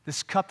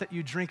 This cup that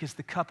you drink is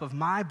the cup of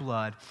my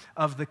blood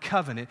of the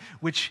covenant,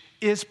 which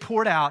is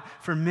poured out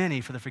for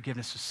many for the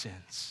forgiveness of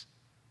sins.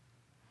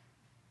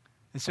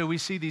 And so we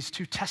see these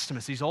two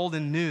testaments, these old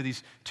and new,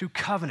 these two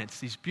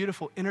covenants, these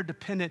beautiful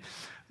interdependent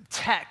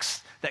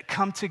texts that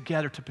come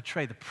together to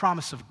portray the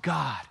promise of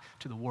God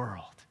to the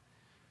world.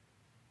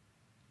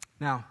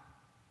 Now,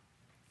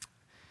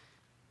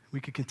 we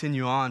could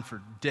continue on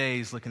for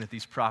days looking at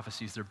these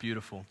prophecies. They're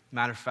beautiful.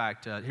 Matter of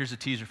fact, here's a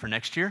teaser for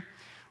next year.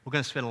 We're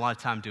going to spend a lot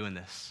of time doing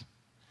this.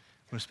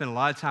 We're going to spend a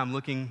lot of time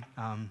looking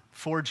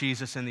for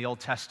Jesus in the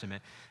Old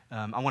Testament.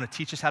 I want to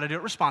teach us how to do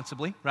it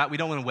responsibly, right? We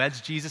don't want to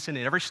wedge Jesus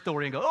into every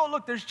story and go, oh,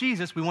 look, there's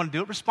Jesus. We want to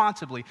do it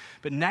responsibly.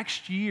 But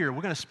next year,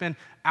 we're going to spend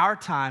our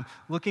time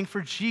looking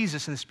for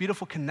Jesus and this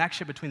beautiful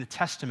connection between the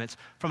Testaments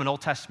from an Old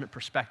Testament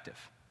perspective.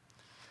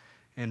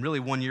 And really,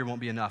 1 year won't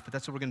be enough, but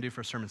that's what we're going to do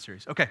for a sermon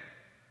series. Okay.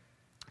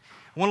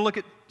 I want to look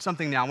at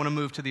something now. I want to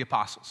move to the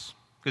apostles,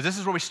 because this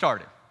is where we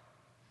started.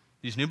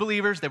 These new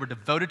believers, they were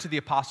devoted to the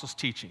apostles'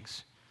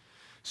 teachings.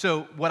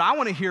 So what I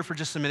want to hear for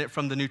just a minute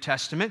from the New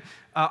Testament,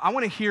 I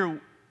want to hear,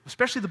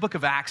 especially the book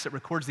of Acts that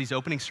records these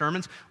opening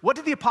sermons, what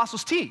did the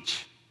apostles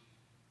teach?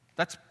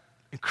 That's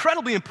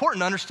incredibly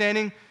important to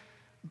understanding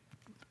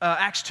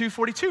Acts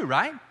 2:42,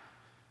 right?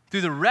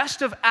 Through the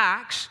rest of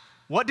Acts,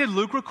 what did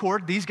Luke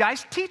record these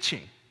guys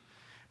teaching?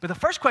 But the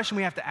first question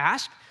we have to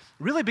ask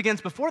really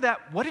begins before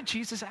that. What did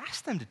Jesus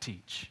ask them to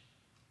teach?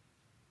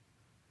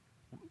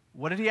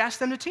 What did he ask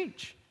them to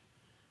teach?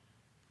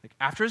 Like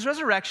after his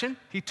resurrection,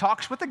 he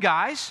talks with the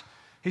guys.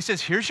 He says,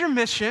 here's your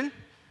mission,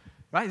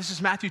 right? This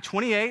is Matthew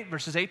 28,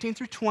 verses 18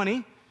 through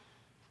 20.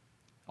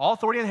 All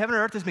authority in heaven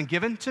and earth has been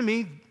given to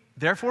me.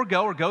 Therefore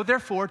go, or go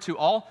therefore to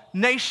all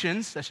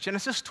nations. That's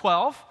Genesis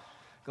 12.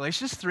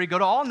 Galatians 3, go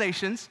to all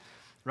nations,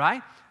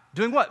 right?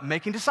 Doing what?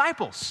 Making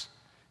disciples.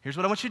 Here's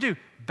what I want you to do.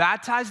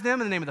 Baptize them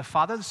in the name of the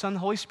Father, the Son, and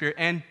the Holy Spirit,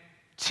 and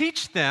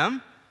teach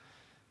them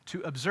to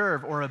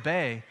observe or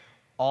obey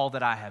all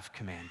that I have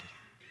commanded.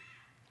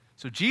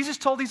 So Jesus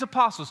told these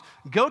apostles,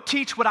 go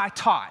teach what I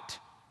taught.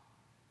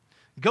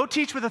 Go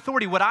teach with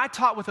authority what I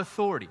taught with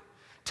authority.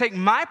 Take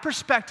my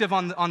perspective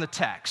on the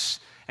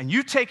text, and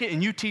you take it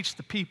and you teach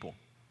the people.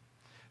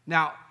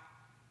 Now,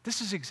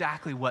 this is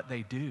exactly what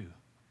they do.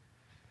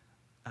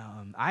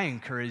 I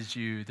encourage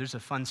you, there's a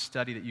fun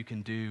study that you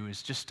can do,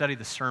 is just study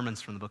the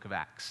sermons from the book of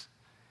Acts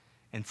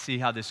and see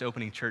how this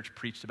opening church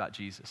preached about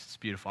Jesus. It's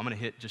beautiful. I'm going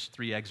to hit just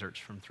 3 excerpts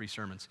from 3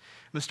 sermons.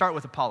 I'm going to start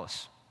with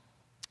Apollos.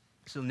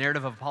 So the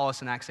narrative of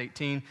Apollos in Acts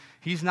 18,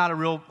 he's not a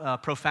real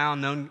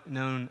profound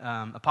known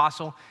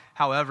apostle.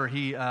 However,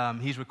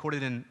 he's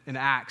recorded in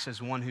Acts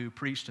as one who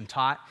preached and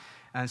taught.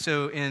 And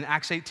so in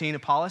Acts 18,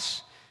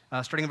 Apollos,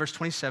 starting in verse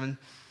 27,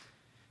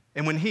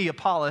 and when he,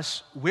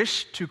 Apollos,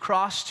 wished to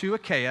cross to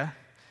Achaia,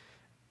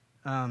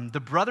 the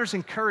brothers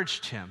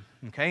encouraged him,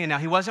 okay? And now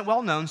he wasn't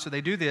well known, so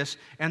they do this,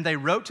 and they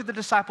wrote to the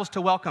disciples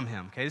to welcome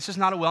him, okay? This is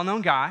not a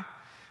well-known guy,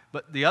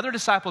 but the other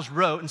disciples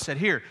wrote and said,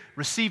 here,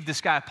 receive this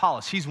guy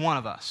Apollos. He's one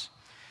of us.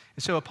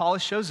 And so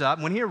Apollos shows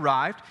up. When he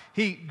arrived,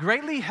 he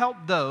greatly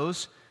helped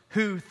those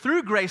who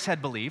through grace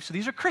had believed. So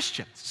these are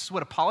Christians. This is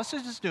what Apollos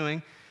is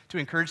doing to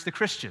encourage the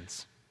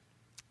Christians.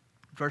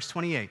 Verse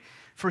 28,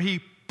 for he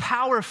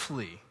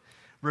powerfully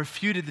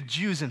refuted the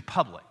Jews in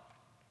public.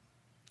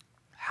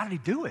 How did he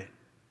do it?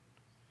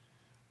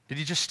 Did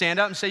he just stand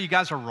up and say, you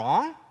guys are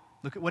wrong?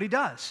 Look at what he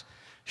does.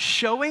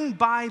 Showing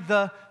by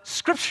the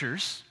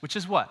scriptures, which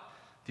is what?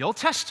 The Old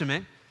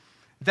Testament,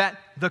 that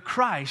the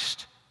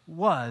Christ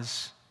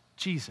was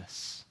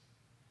Jesus.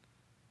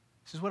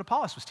 This is what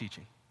Apollos was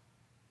teaching.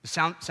 Does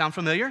it sound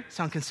familiar?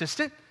 Sound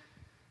consistent?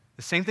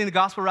 The same thing the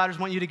gospel writers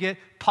want you to get.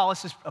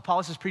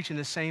 Apollos is preaching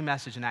the same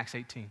message in Acts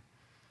 18.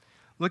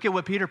 Look at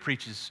what Peter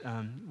preaches.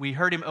 We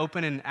heard him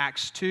open in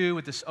Acts 2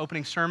 with this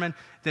opening sermon.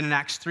 Then in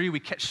Acts 3, we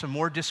catch some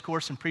more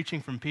discourse and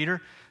preaching from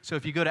Peter. So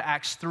if you go to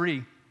Acts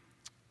 3,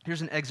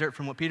 here's an excerpt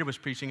from what Peter was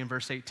preaching in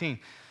verse 18.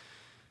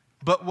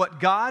 But what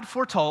God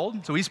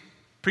foretold, so he's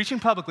preaching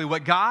publicly,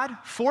 what God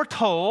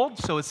foretold,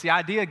 so it's the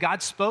idea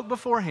God spoke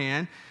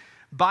beforehand,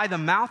 by the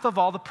mouth of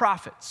all the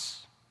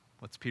prophets.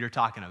 What's Peter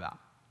talking about?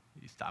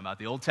 He's talking about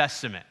the Old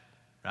Testament,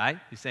 right?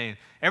 He's saying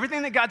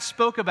everything that God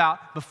spoke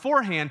about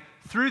beforehand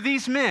through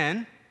these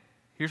men,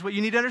 here's what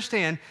you need to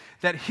understand,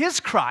 that his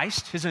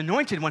Christ, his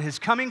anointed one, his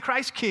coming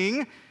Christ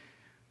King,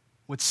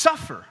 would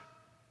suffer.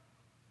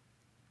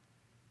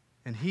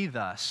 And he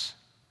thus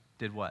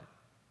did what?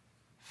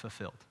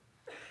 Fulfilled.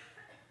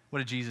 What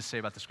did Jesus say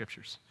about the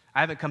scriptures? I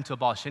haven't come to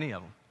abolish any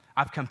of them.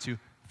 I've come to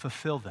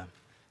fulfill them.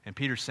 And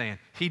Peter's saying,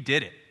 he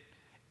did it.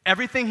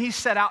 Everything he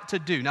set out to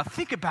do. Now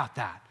think about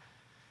that.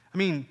 I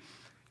mean,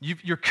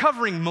 you're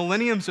covering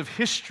millenniums of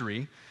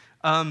history.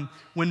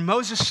 When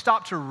Moses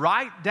stopped to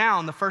write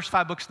down the first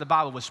 5 books of the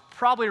Bible was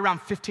probably around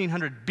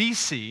 1500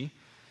 BC.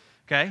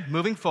 Okay,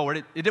 moving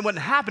forward. It wasn't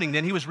happening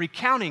then. He was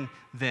recounting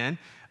then.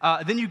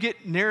 Then you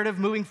get narrative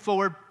moving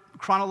forward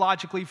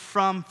chronologically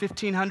from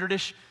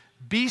 1500-ish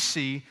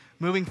BC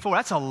moving forward.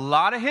 That's a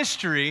lot of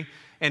history.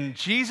 And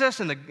Jesus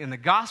and the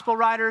gospel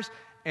writers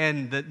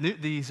and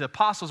these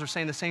apostles are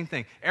saying the same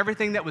thing.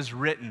 Everything that was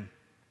written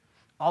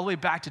all the way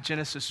back to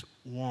Genesis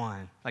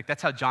 1. Like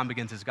that's how John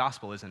begins his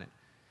gospel, isn't it?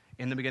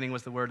 In the beginning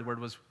was the Word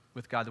was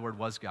with God, the Word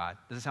was God.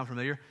 Does it sound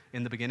familiar?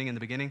 In the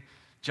beginning.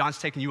 John's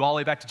taking you all the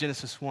way back to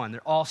Genesis 1. They're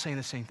all saying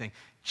the same thing.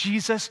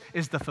 Jesus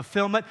is the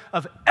fulfillment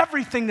of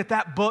everything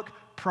that book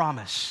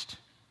promised.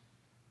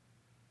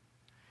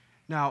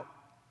 Now,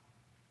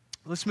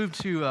 let's move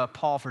to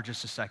Paul for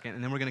just a second,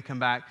 and then we're going to come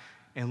back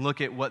and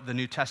look at what the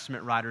New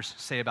Testament writers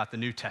say about the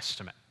New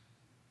Testament.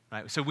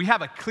 Right? So we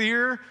have a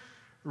clear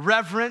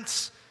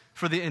reverence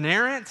for the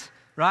inerrant,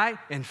 right,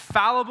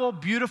 infallible,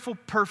 beautiful,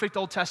 perfect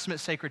Old Testament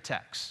sacred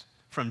text.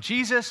 From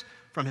Jesus,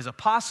 from his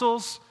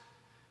apostles,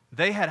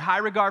 they had high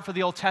regard for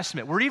the Old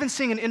Testament. We're even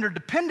seeing an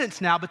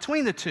interdependence now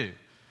between the two.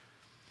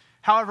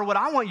 However, what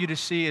I want you to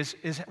see is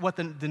what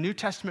the New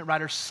Testament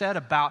writers said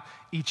about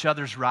each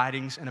other's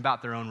writings and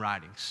about their own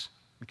writings.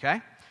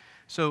 Okay?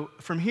 So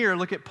from here,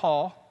 look at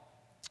Paul.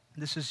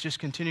 This is just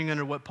continuing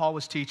under what Paul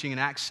was teaching in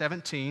Acts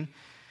 17.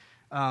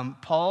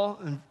 Paul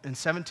in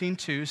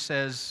 17:2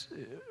 says,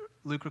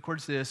 Luke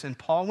records this, and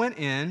Paul went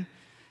in.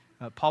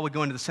 Paul would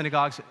go into the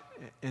synagogues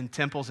and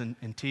temples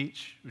and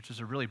teach, which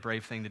was a really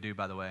brave thing to do,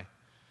 by the way.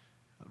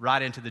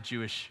 Right into the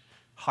Jewish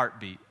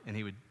heartbeat, and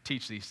he would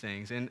teach these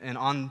things. And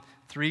on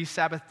 3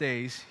 Sabbath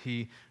days,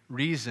 he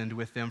reasoned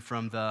with them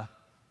from the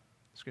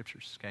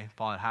Scriptures. Okay,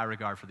 Paul had high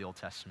regard for the Old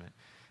Testament,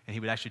 and he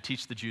would actually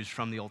teach the Jews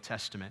from the Old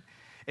Testament,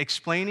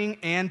 explaining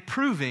and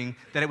proving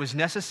that it was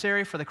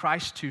necessary for the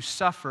Christ to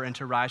suffer and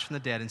to rise from the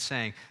dead, and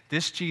saying,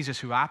 "This Jesus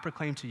who I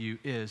proclaim to you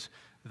is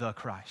the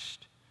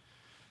Christ."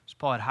 So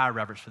Paul had high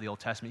reverence for the Old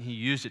Testament. He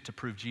used it to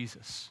prove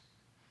Jesus.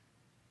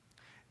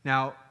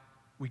 Now,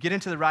 we get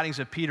into the writings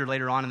of Peter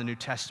later on in the New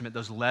Testament,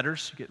 those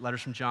letters. You get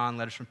letters from John,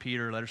 letters from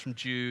Peter, letters from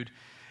Jude.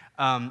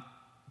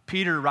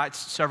 Peter writes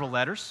several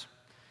letters.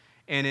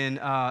 And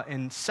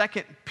in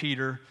 2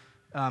 Peter,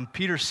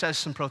 Peter says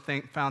some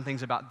profound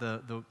things about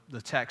the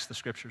text, the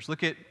Scriptures.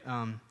 Look at,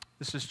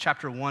 this is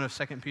chapter 1 of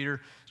 2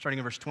 Peter, starting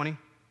in verse 20.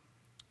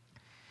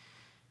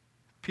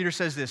 Peter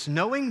says this,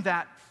 knowing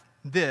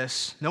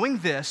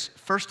this,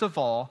 first of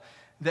all,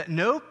 that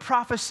no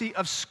prophecy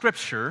of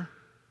Scripture,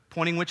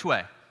 pointing which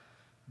way?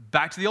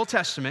 Back to the Old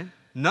Testament,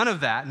 none of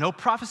that, no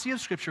prophecy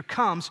of Scripture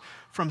comes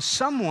from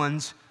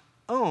someone's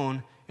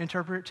own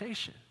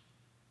interpretation.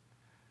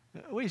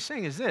 What he's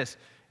saying is this,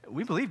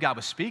 we believe God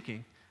was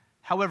speaking.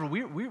 However,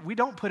 we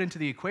don't put into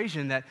the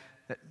equation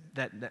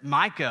that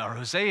Micah or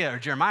Hosea or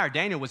Jeremiah or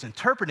Daniel was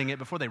interpreting it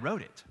before they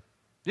wrote it.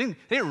 They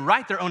didn't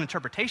write their own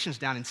interpretations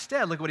down.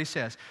 Instead, look at what he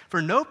says.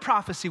 For no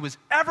prophecy was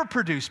ever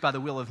produced by the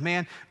will of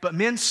man, but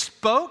men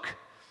spoke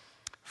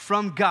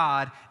from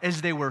God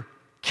as they were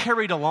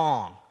carried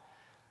along.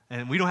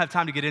 And we don't have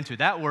time to get into it.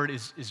 That word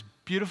is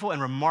beautiful and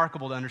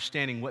remarkable to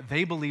understanding what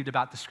they believed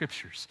about the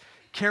Scriptures.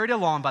 Carried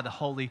along by the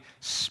Holy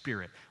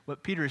Spirit.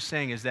 What Peter is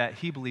saying is that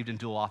he believed in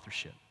dual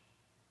authorship.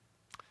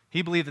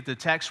 He believed that the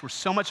texts were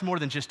so much more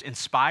than just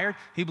inspired.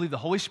 He believed the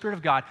Holy Spirit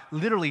of God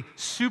literally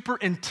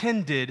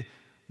superintended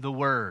the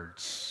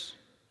words.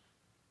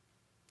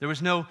 There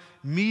was no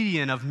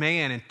median of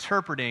man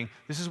interpreting,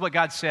 this is what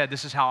God said,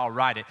 this is how I'll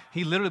write it.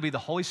 He literally believed the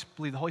Holy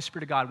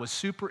Spirit of God was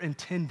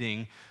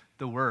superintending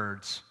the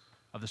words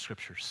of the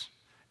Scriptures.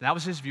 And that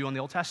was his view on the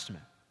Old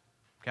Testament.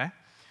 Okay?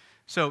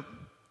 So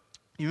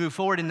you move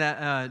forward in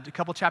that a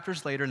couple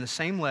chapters later in the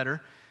same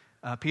letter,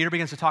 Peter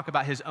begins to talk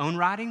about his own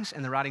writings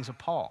and the writings of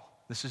Paul.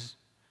 This is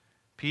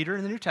Peter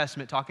in the New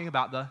Testament talking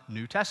about the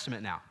New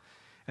Testament now.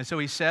 And so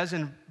he says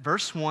in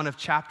verse 1 of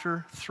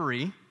chapter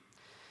 3,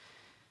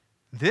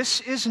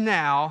 this is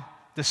now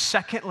the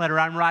second letter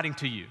I'm writing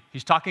to you.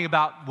 He's talking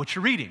about what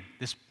you're reading.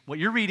 What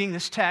you're reading,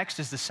 this text,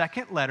 is the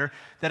second letter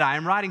that I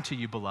am writing to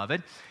you,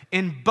 beloved.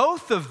 In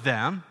both of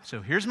them,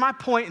 so here's my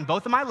point, in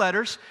both of my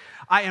letters,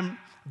 I am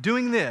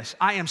doing this.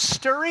 I am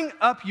stirring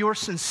up your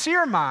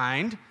sincere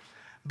mind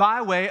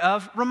by way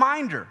of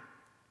reminder.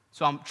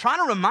 So I'm trying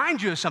to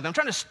remind you of something. I'm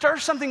trying to stir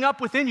something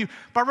up within you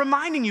by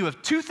reminding you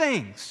of two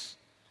things.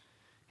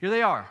 Here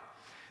they are.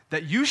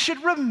 That you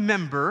should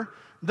remember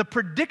the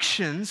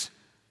predictions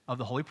of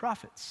the holy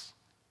prophets.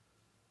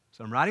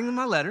 So I'm writing in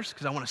my letters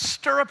because I want to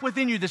stir up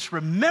within you this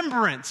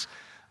remembrance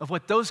of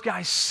what those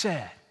guys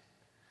said.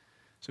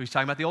 So he's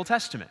talking about the Old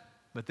Testament.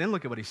 But then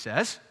look at what he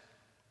says.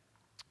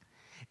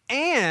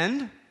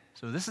 And,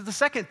 so this is the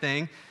second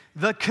thing,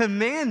 the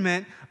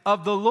commandment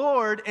of the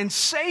Lord and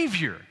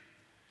Savior.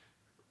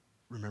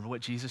 Remember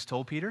what Jesus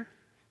told Peter?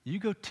 You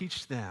go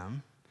teach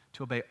them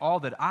to obey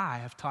all that I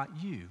have taught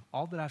you,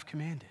 all that I've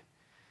commanded.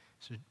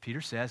 So Peter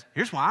says,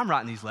 here's why I'm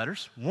writing these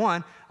letters.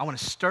 One, I want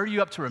to stir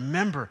you up to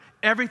remember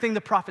everything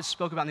the prophets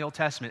spoke about in the Old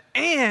Testament.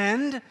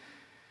 And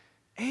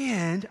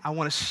I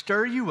want to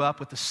stir you up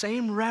with the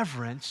same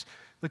reverence.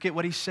 Look at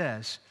what he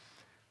says.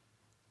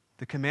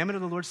 The commandment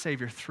of the Lord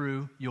Savior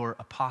through your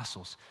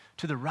apostles,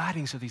 to the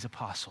writings of these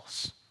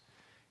apostles.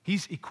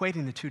 He's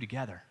equating the two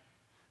together.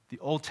 The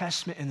Old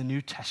Testament and the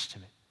New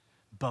Testament,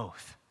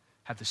 both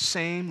have the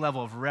same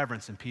level of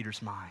reverence in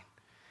Peter's mind.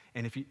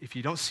 And if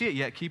you don't see it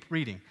yet, keep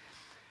reading.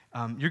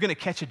 You're going to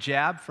catch a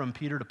jab from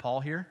Peter to Paul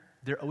here.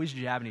 They're always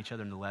jabbing each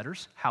other in the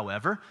letters.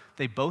 However,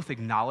 they both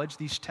acknowledge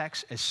these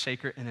texts as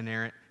sacred and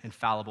inerrant,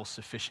 infallible,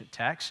 sufficient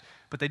texts.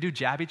 But they do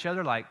jab each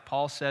other, like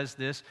Paul says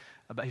this,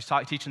 he's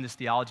teaching this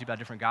theology about a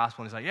different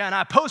gospel, and he's like, yeah, and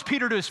I opposed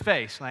Peter to his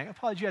face. Like, I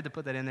apologize, you had to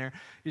put that in there.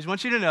 He just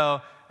wants you to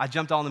know I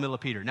jumped all in the middle of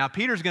Peter. Now,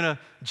 Peter's going to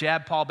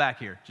jab Paul back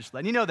here, just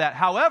letting you know that.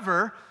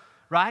 However,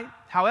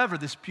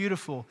 this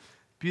beautiful,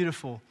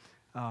 beautiful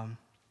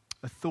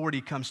authority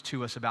comes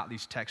to us about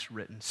these texts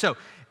written. So,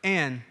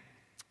 and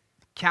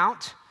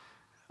count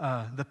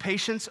the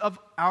patience of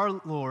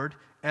our Lord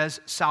as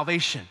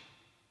salvation.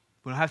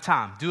 We don't have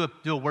time. Do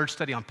a word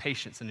study on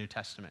patience in the New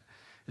Testament.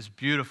 It's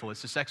beautiful.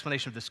 It's this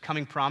explanation of this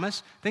coming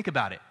promise. Think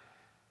about it.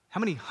 How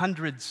many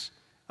hundreds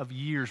of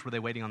years were they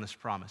waiting on this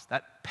promise?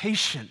 That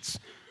patience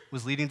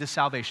was leading to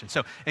salvation.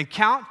 So, and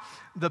count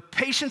the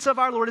patience of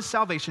our Lord as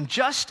salvation,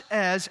 just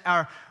as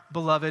our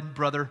beloved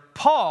brother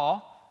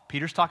Paul,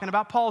 Peter's talking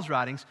about Paul's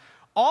writings,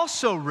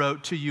 also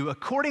wrote to you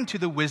according to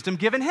the wisdom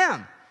given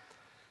him.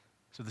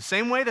 So the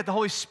same way that the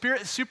Holy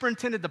Spirit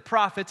superintended the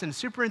prophets and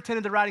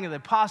superintended the writing of the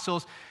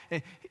apostles,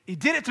 he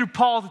did it through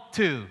Paul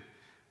too.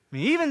 I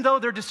mean, even though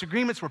their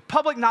disagreements were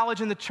public knowledge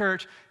in the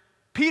church,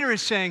 Peter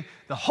is saying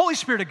the Holy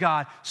Spirit of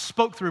God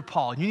spoke through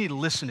Paul, and you need to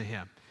listen to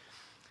him.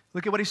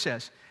 Look at what he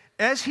says.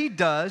 As he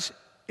does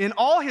in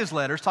all his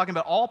letters, talking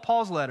about all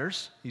Paul's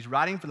letters, he's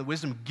writing from the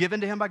wisdom given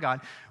to him by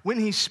God, when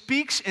he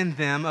speaks in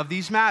them of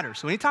these matters.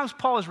 So anytime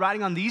Paul is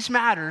writing on these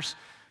matters,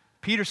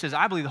 Peter says,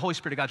 I believe the Holy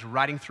Spirit of God's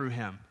writing through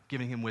him,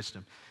 giving him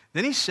wisdom.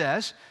 Then he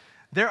says,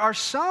 there are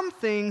some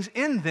things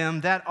in them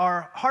that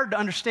are hard to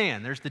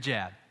understand. There's the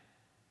jab.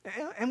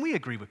 And we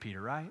agree with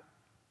Peter, right?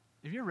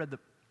 Have you ever read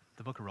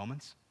the book of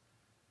Romans?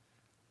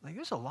 Like,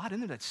 there's a lot in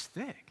there that's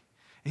thick.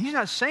 And he's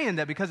not saying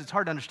that because it's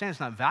hard to understand,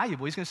 it's not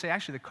valuable. He's going to say,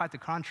 actually, quite the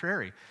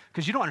contrary.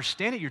 Because you don't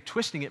understand it, you're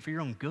twisting it for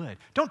your own good.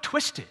 Don't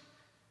twist it.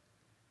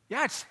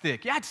 Yeah, it's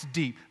thick. Yeah, it's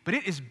deep. But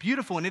it is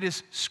beautiful, and it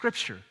is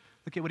Scripture.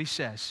 Look at what he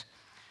says.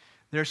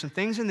 There are some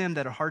things in them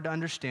that are hard to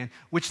understand,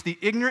 which the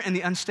ignorant and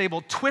the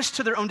unstable twist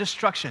to their own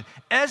destruction,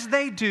 as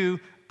they do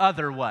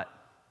other what?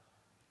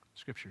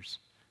 Scriptures.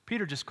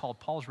 Peter just called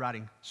Paul's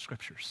writing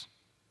scriptures.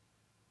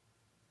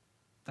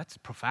 That's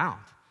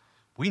profound.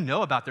 We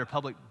know about their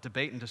public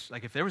debate, and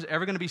like if there was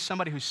ever going to be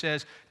somebody who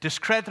says,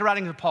 discredit the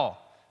writings of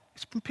Paul,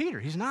 it's from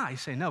Peter. He's not.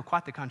 He's saying, no,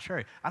 quite the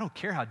contrary. I don't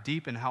care how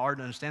deep and how hard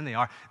to understand they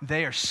are.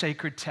 They are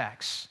sacred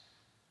texts.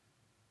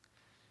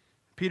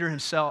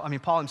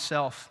 Paul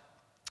himself,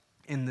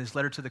 in this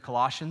letter to the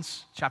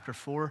Colossians, chapter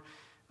 4,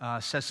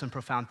 says some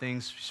profound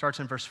things. He starts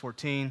in verse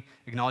 14,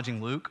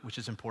 acknowledging Luke, which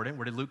is important.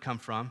 Where did Luke come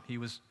from? He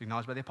was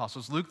acknowledged by the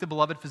apostles. Luke, the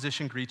beloved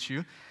physician, greets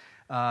you.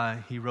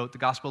 He wrote the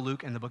Gospel of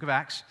Luke and the book of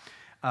Acts.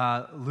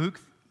 Luke,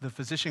 the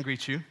physician,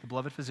 greets you, the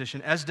beloved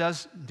physician, as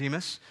does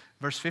Demas.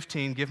 Verse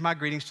 15, give my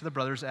greetings to the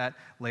brothers at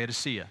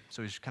Laodicea.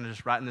 So he's kind of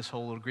just writing this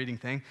whole little greeting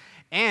thing.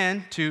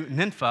 And to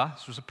Nympha,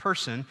 this was a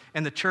person,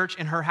 and the church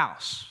in her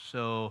house.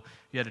 So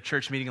you had a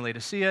church meeting in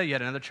Laodicea. You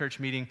had another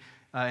church meeting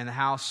in the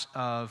house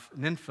of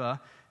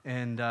Nympha.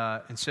 And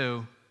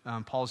so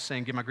Paul is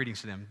saying, give my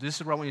greetings to them. This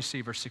is what I want you to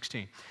see, verse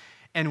 16.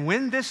 And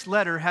when this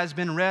letter has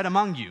been read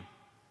among you.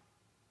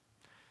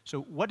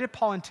 So what did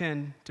Paul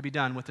intend to be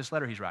done with this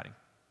letter he's writing?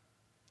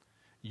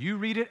 You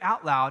read it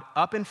out loud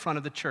up in front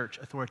of the church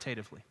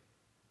authoritatively.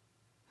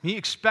 He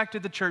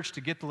expected the church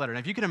to get the letter. Now,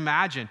 if you can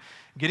imagine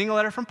getting a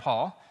letter from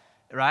Paul,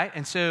 right?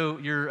 And so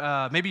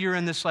maybe you're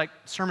in this like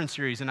sermon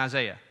series in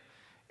Isaiah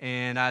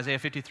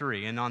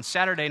 53. And on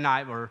Saturday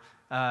night or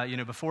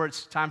before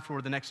it's time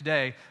for the next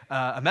day,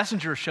 a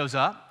messenger shows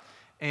up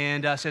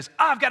and says,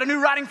 I've got a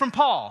new writing from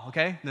Paul,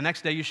 okay? The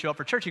next day you show up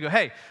for church, you go,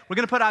 hey, we're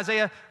going to put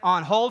Isaiah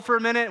on hold for a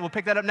minute. We'll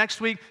pick that up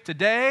next week.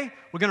 Today,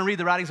 we're going to read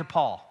the writings of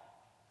Paul.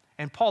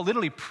 And Paul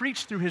literally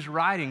preached through his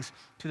writings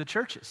to the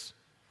churches.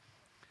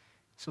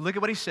 So look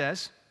at what he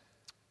says.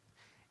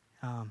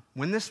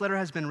 When this letter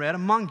has been read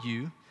among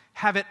you,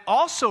 have it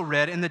also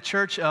read in the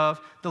church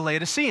of the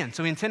Laodiceans.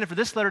 So he intended for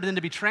this letter then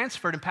to be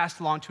transferred and passed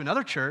along to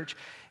another church.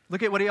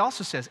 Look at what he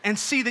also says. And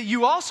see that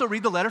you also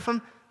read the letter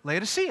from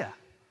Laodicea.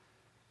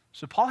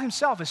 So Paul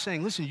himself is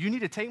saying, listen, you need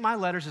to take my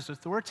letters as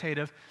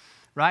authoritative,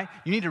 right?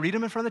 You need to read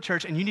them in front of the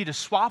church, and you need to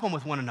swap them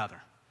with one another.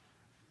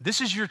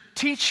 This is your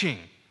teaching,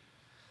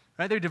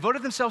 right? They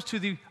devoted themselves to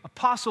the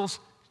apostles'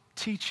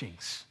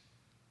 teachings.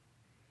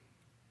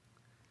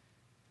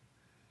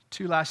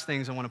 Two last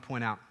things I want to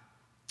point out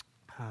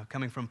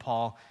coming from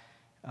Paul.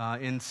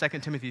 In 2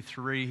 Timothy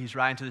 3, he's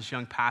writing to this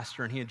young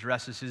pastor, and he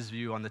addresses his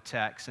view on the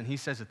text. And he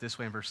says it this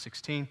way in verse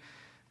 16.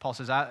 Paul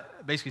says,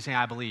 basically saying,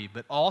 I believe,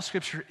 but all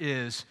Scripture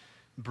is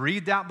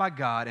breathed out by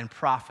God and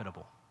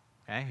profitable.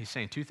 Okay? He's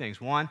saying two things.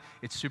 One,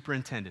 it's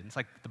superintended. It's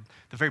like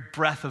the very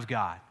breath of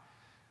God.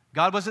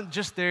 God wasn't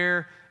just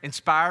there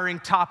inspiring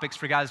topics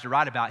for guys to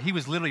write about. He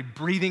was literally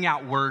breathing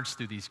out words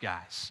through these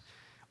guys.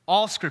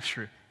 All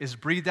Scripture is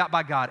breathed out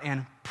by God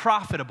and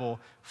profitable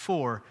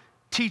for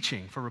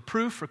teaching, for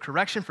reproof, for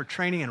correction, for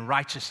training in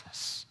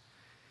righteousness.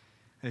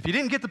 And if you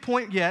didn't get the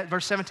point yet,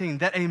 verse 17,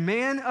 that a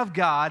man of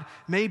God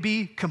may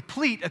be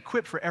complete,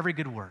 equipped for every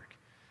good work.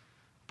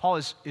 Paul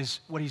is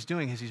what he's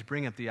doing is he's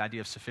bringing up the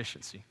idea of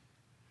sufficiency.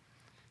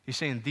 He's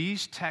saying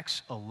these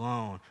texts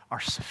alone are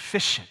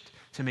sufficient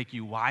to make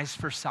you wise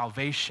for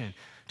salvation,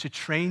 to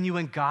train you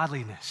in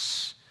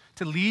godliness,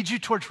 to lead you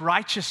towards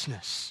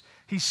righteousness.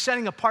 He's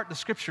setting apart the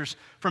Scriptures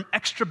from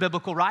extra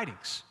biblical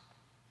writings.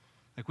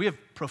 Like we have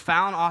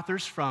profound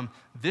authors from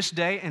this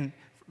day and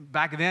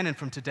back then and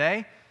from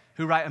today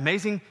who write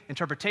amazing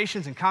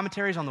interpretations and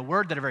commentaries on the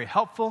Word that are very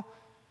helpful.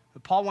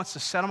 But Paul wants to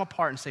set them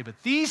apart and say,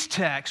 but these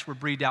texts were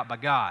breathed out by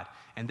God,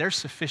 and they're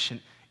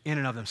sufficient in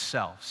and of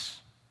themselves.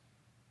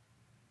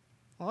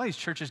 Well, these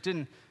churches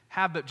didn't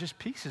have but just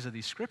pieces of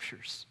these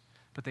Scriptures,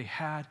 but they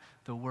had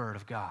the Word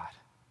of God.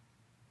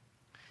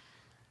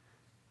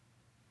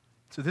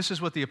 So this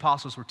is what the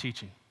apostles were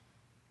teaching.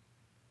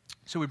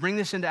 So we bring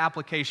this into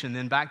application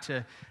then back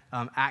to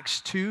Acts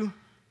 2.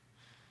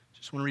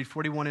 Just want to read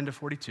 41 into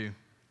 42.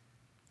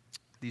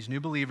 These new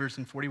believers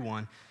in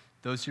 41,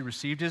 those who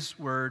received his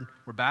word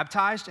were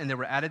baptized, and there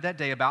were added that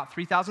day about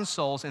 3,000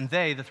 souls, and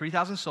they, the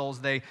 3,000 souls,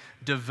 they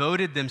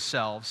devoted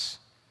themselves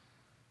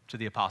to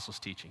the apostles'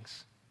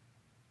 teachings.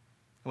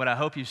 What I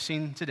hope you've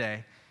seen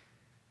today,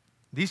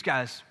 these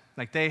guys,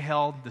 like they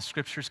held the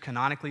Scriptures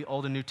canonically,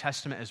 Old and New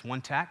Testament, as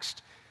one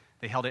text.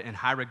 They held it in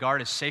high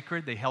regard as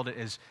sacred. They held it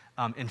as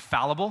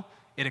infallible.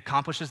 It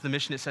accomplishes the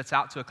mission it sets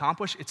out to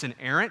accomplish. It's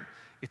inerrant.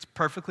 It's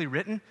perfectly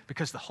written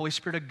because the Holy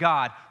Spirit of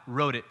God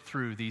wrote it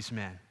through these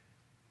men.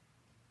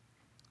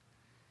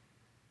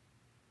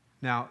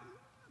 Now,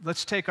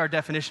 let's take our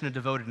definition of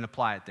devoted and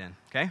apply it then,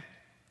 okay?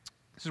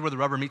 This is where the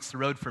rubber meets the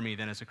road for me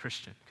then as a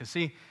Christian. Because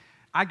see,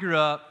 I grew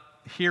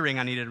up hearing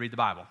I needed to read the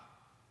Bible.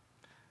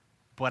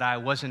 But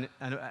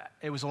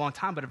it was a long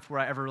time before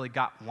I ever really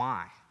got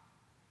why.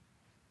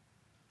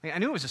 I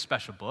knew it was a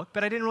special book,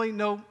 but I didn't really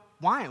know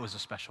why it was a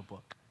special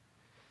book.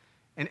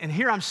 And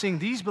here I'm seeing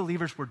these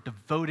believers were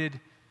devoted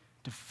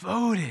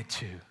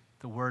to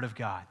the Word of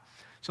God.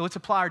 So let's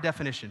apply our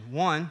definition.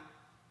 One,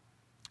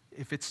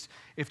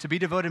 if to be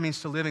devoted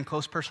means to live in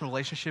close personal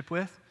relationship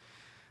with,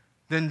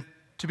 then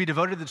to be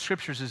devoted to the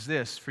Scriptures is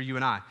this for you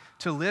and I,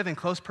 to live in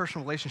close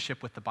personal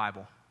relationship with the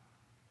Bible.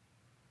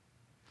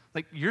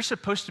 Like you're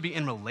supposed to be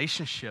in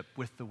relationship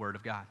with the Word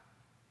of God.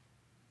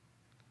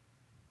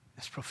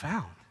 That's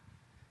profound.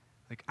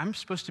 Like I'm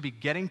supposed to be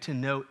getting to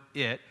know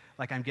it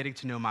like I'm getting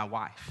to know my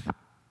wife.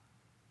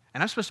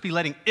 And I'm supposed to be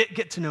letting it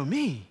get to know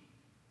me.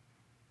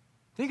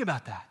 Think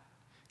about that.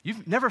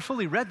 You've never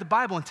fully read the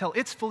Bible until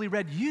it's fully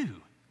read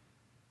you.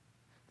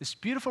 This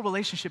beautiful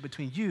relationship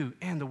between you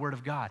and the Word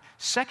of God.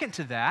 Second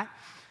to that,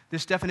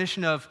 this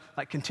definition of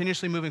like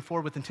continuously moving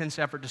forward with intense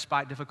effort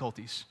despite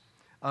difficulties.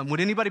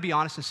 Would anybody be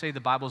honest and say the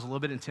Bible is a little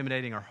bit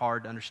intimidating or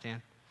hard to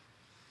understand?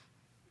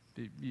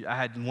 I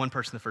had one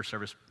person in the first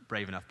service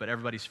brave enough, but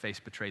everybody's face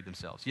betrayed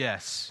themselves.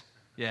 Yes,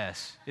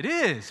 it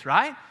is,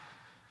 right?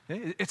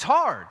 It's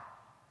hard,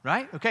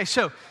 right? Okay,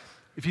 so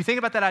if you think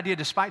about that idea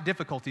despite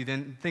difficulty,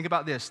 then think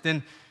about this.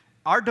 Then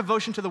our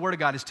devotion to the Word of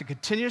God is to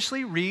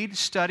continuously read,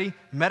 study,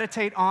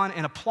 meditate on,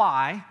 and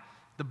apply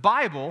the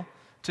Bible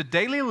to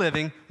daily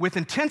living with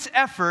intense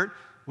effort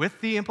with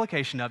the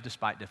implication of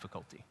despite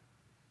difficulty.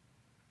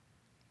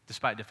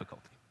 Despite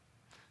difficulty.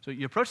 So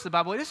you approach the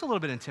Bible, it is a little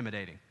bit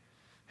intimidating.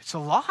 It's a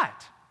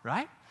lot,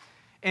 right?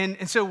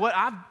 And so what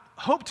I've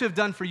hoped to have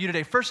done for you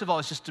today, first of all,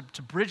 is just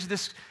to bridge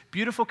this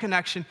beautiful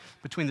connection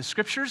between the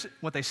Scriptures,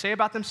 what they say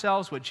about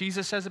themselves, what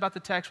Jesus says about the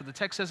text, what the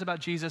text says about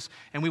Jesus,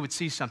 and we would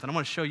see something. I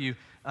want to show you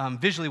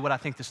visually what I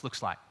think this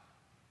looks like.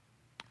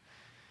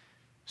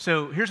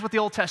 So here's what the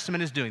Old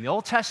Testament is doing. The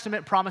Old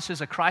Testament promises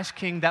a Christ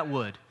king that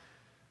would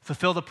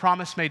fulfill the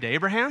promise made to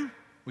Abraham,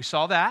 We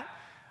saw that.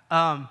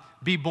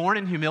 Be born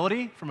in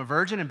humility from a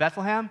virgin in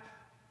Bethlehem.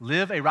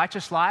 Live a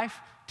righteous life.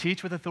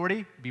 Teach with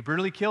authority. Be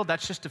brutally killed.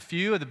 That's just a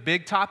few of the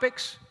big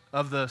topics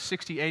of the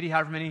 60, 80,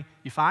 however many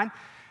you find.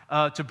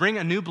 To bring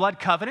a new blood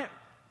covenant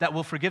that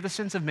will forgive the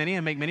sins of many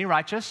and make many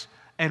righteous,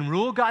 and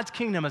rule God's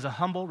kingdom as a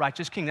humble,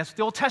 righteous king. That's what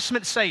the Old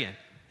Testament's saying,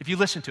 if you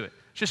listen to it.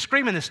 It's just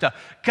screaming this stuff.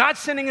 God's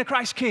sending a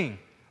Christ king.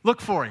 Look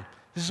for him.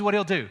 This is what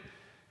he'll do.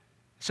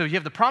 So you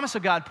have the promise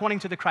of God pointing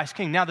to the Christ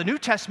king. Now, the New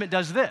Testament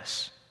does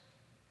this.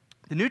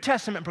 The New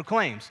Testament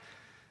proclaims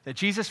that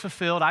Jesus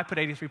fulfilled, I put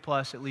 83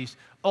 plus at least,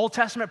 Old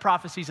Testament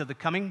prophecies of the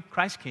coming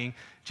Christ king.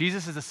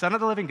 Jesus is the Son of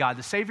the living God,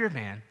 the Savior of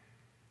man,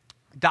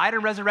 died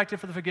and resurrected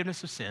for the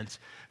forgiveness of sins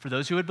for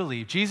those who would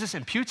believe. Jesus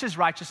imputes his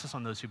righteousness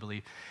on those who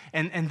believe.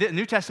 And the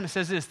New Testament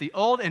says this: the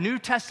Old and New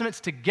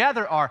Testaments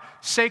together are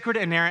sacred,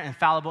 inerrant,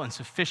 infallible, and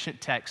sufficient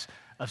texts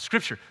of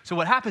Scripture. So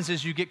what happens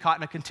is you get caught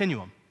in a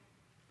continuum.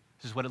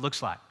 This is what it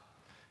looks like.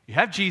 You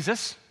have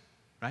Jesus,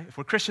 right? If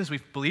we're Christians, we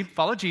believe,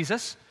 follow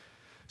Jesus.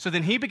 So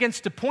then he begins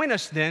to point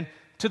us then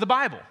to the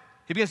Bible.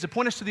 He begins to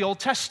point us to the Old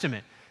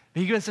Testament.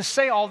 He begins to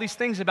say all these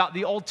things about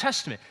the Old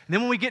Testament. And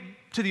then when we get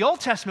to the Old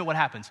Testament, what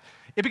happens?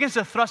 It begins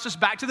to thrust us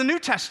back to the New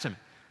Testament,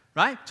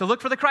 right? To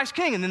look for the Christ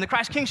King. And then the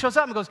Christ King shows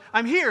up and goes,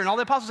 I'm here. And all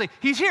the apostles say,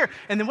 he's here.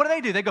 And then what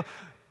do? They go,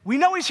 we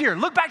know he's here.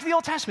 Look back to the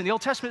Old Testament. The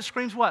Old Testament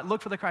screams what?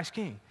 Look for the Christ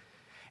King.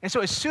 And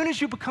so as soon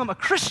as you become a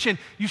Christian,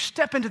 you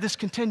step into this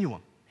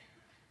continuum,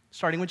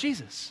 starting with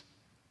Jesus.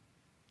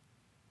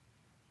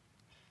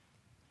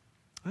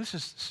 This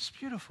is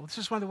beautiful. This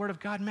is why the Word of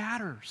God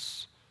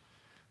matters.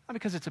 Not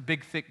because it's a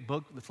big, thick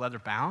book that's leather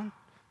bound,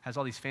 has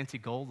all these fancy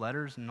gold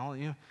letters and all,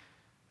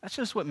 That's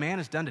just what man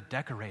has done to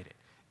decorate it.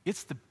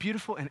 It's the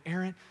beautiful,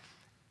 inerrant,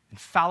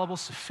 infallible,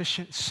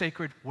 sufficient,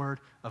 sacred Word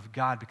of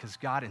God because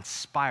God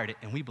inspired it,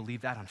 and we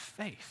believe that on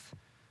faith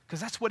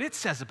because that's what it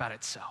says about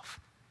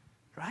itself,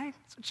 right?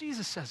 That's what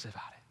Jesus says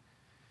about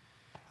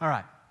it. All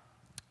right.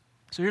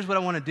 So here's what I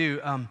want to do.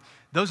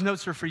 Those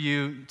notes are for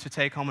you to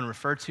take home and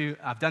refer to.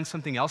 I've done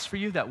something else for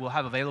you that we'll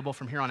have available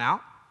from here on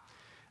out.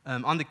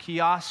 On the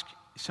kiosk,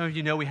 some of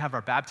you know we have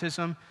our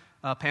baptism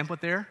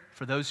pamphlet there.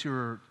 For those who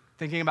are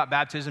thinking about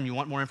baptism, you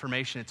want more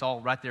information, it's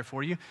all right there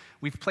for you.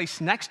 We've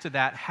placed next to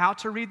that how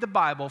to read the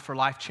Bible for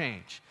life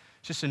change.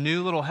 It's just a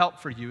new little help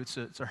for you. It's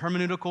a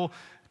hermeneutical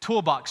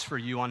toolbox for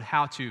you on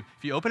how to,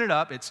 if you open it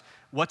up, it's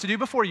what to do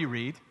before you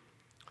read,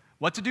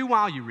 what to do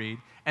while you read,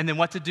 and then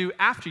what to do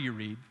after you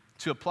read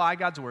to apply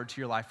God's Word to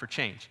your life for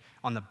change.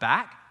 On the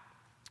back,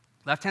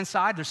 left-hand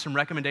side, there's some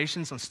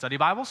recommendations on study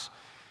Bibles.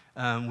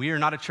 We are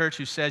not a church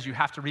who says you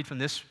have to read from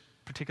this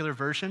particular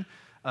version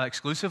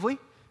exclusively.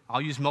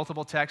 I'll use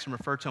multiple texts and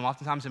refer to them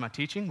oftentimes in my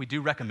teaching. We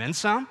do recommend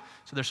some.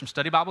 So there's some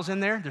study Bibles in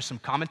there. There's some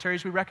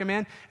commentaries we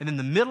recommend. And then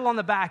the middle on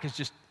the back is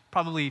just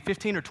probably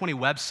 15 or 20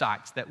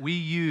 websites that we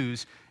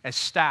use as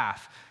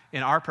staff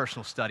in our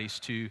personal studies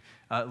to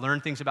learn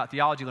things about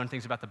theology, learn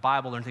things about the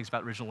Bible, learn things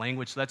about original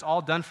language. So that's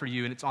all done for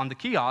you, and it's on the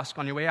kiosk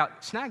on your way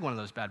out. Snag one of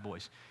those bad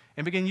boys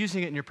and begin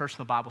using it in your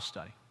personal Bible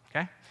study,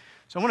 okay?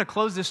 So I want to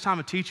close this time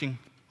of teaching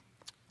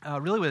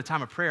really with a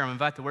time of prayer. I'm going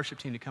to invite the worship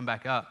team to come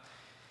back up.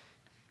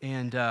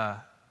 And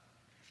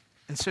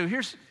so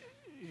here's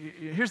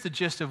the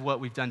gist of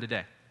what we've done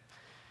today.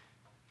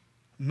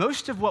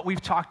 Most of what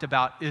we've talked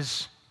about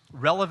is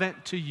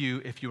relevant to you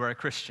if you are a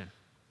Christian,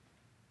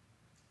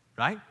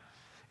 right?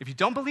 If you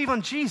don't believe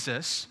on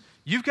Jesus,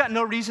 you've got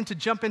no reason to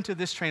jump into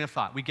this train of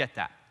thought. We get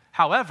that.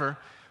 However,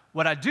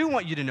 what I do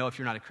want you to know if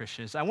you're not a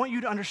Christian is I want you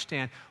to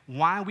understand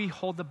why we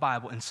hold the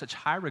Bible in such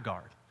high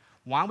regard,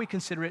 why we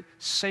consider it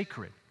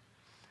sacred.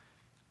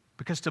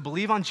 Because to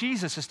believe on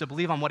Jesus is to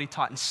believe on what he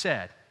taught and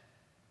said.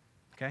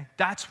 Okay?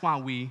 That's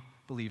why we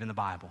believe in the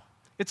Bible.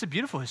 It's a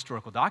beautiful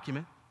historical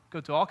document.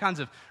 Go to all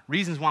kinds of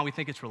reasons why we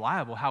think it's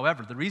reliable.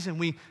 However, the reason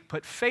we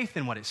put faith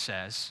in what it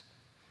says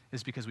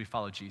is because we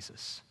follow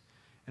Jesus.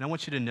 And I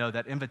want you to know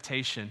that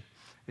invitation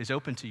is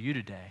open to you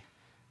today.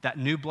 That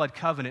new blood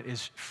covenant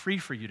is free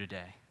for you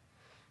today.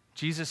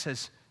 Jesus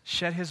has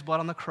shed his blood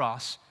on the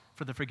cross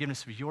for the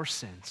forgiveness of your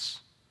sins.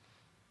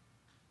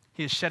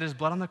 He has shed his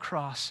blood on the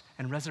cross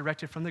and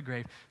resurrected from the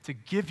grave to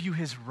give you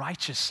his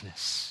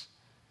righteousness.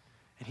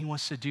 And he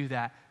wants to do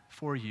that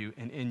for you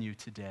and in you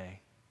today.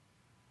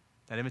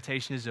 That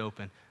invitation is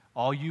open.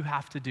 All you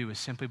have to do is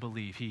simply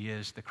believe he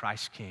is the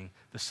Christ King,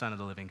 the Son of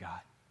the living God.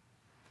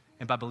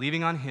 And by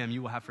believing on him,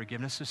 you will have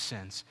forgiveness of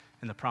sins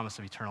and the promise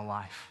of eternal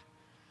life.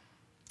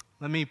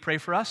 Let me pray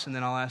for us, and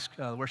then I'll ask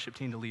the worship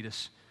team to lead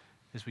us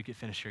as we get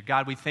finished here.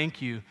 God, we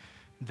thank you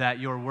that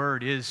your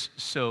word is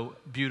so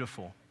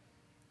beautiful.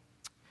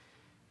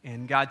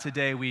 And God,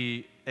 today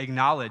we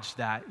acknowledge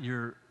that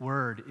your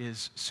word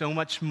is so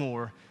much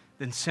more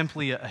than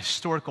simply a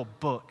historical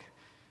book,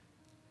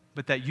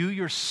 but that you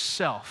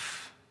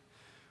yourself,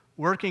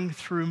 working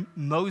through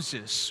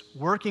Moses,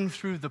 working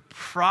through the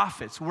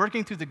prophets,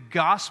 working through the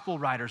gospel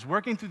writers,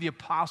 working through the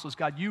apostles,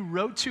 God, you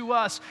wrote to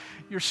us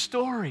your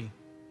story.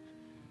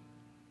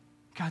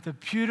 God, the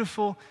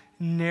beautiful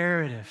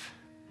narrative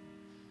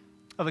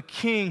of a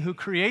king who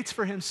creates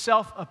for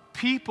himself a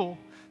people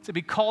to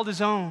be called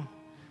his own,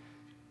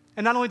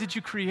 And not only did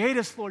you create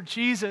us, Lord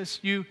Jesus,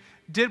 you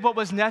did what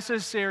was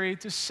necessary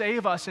to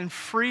save us and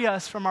free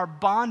us from our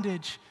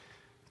bondage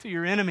to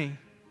your enemy.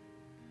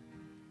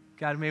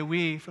 God, may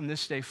we from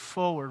this day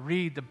forward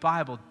read the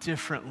Bible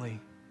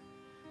differently.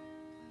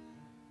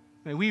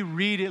 May we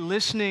read it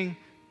listening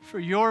for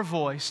your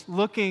voice,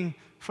 looking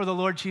for the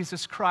Lord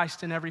Jesus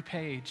Christ in every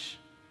page.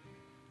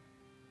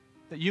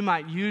 That you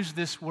might use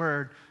this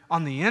word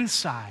on the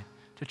inside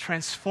to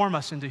transform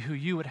us into who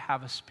you would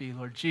have us be.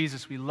 Lord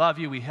Jesus, we love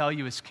you. We hail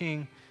you as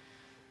King.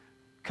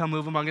 Come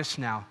move among us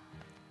now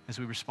as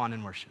we respond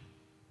in worship.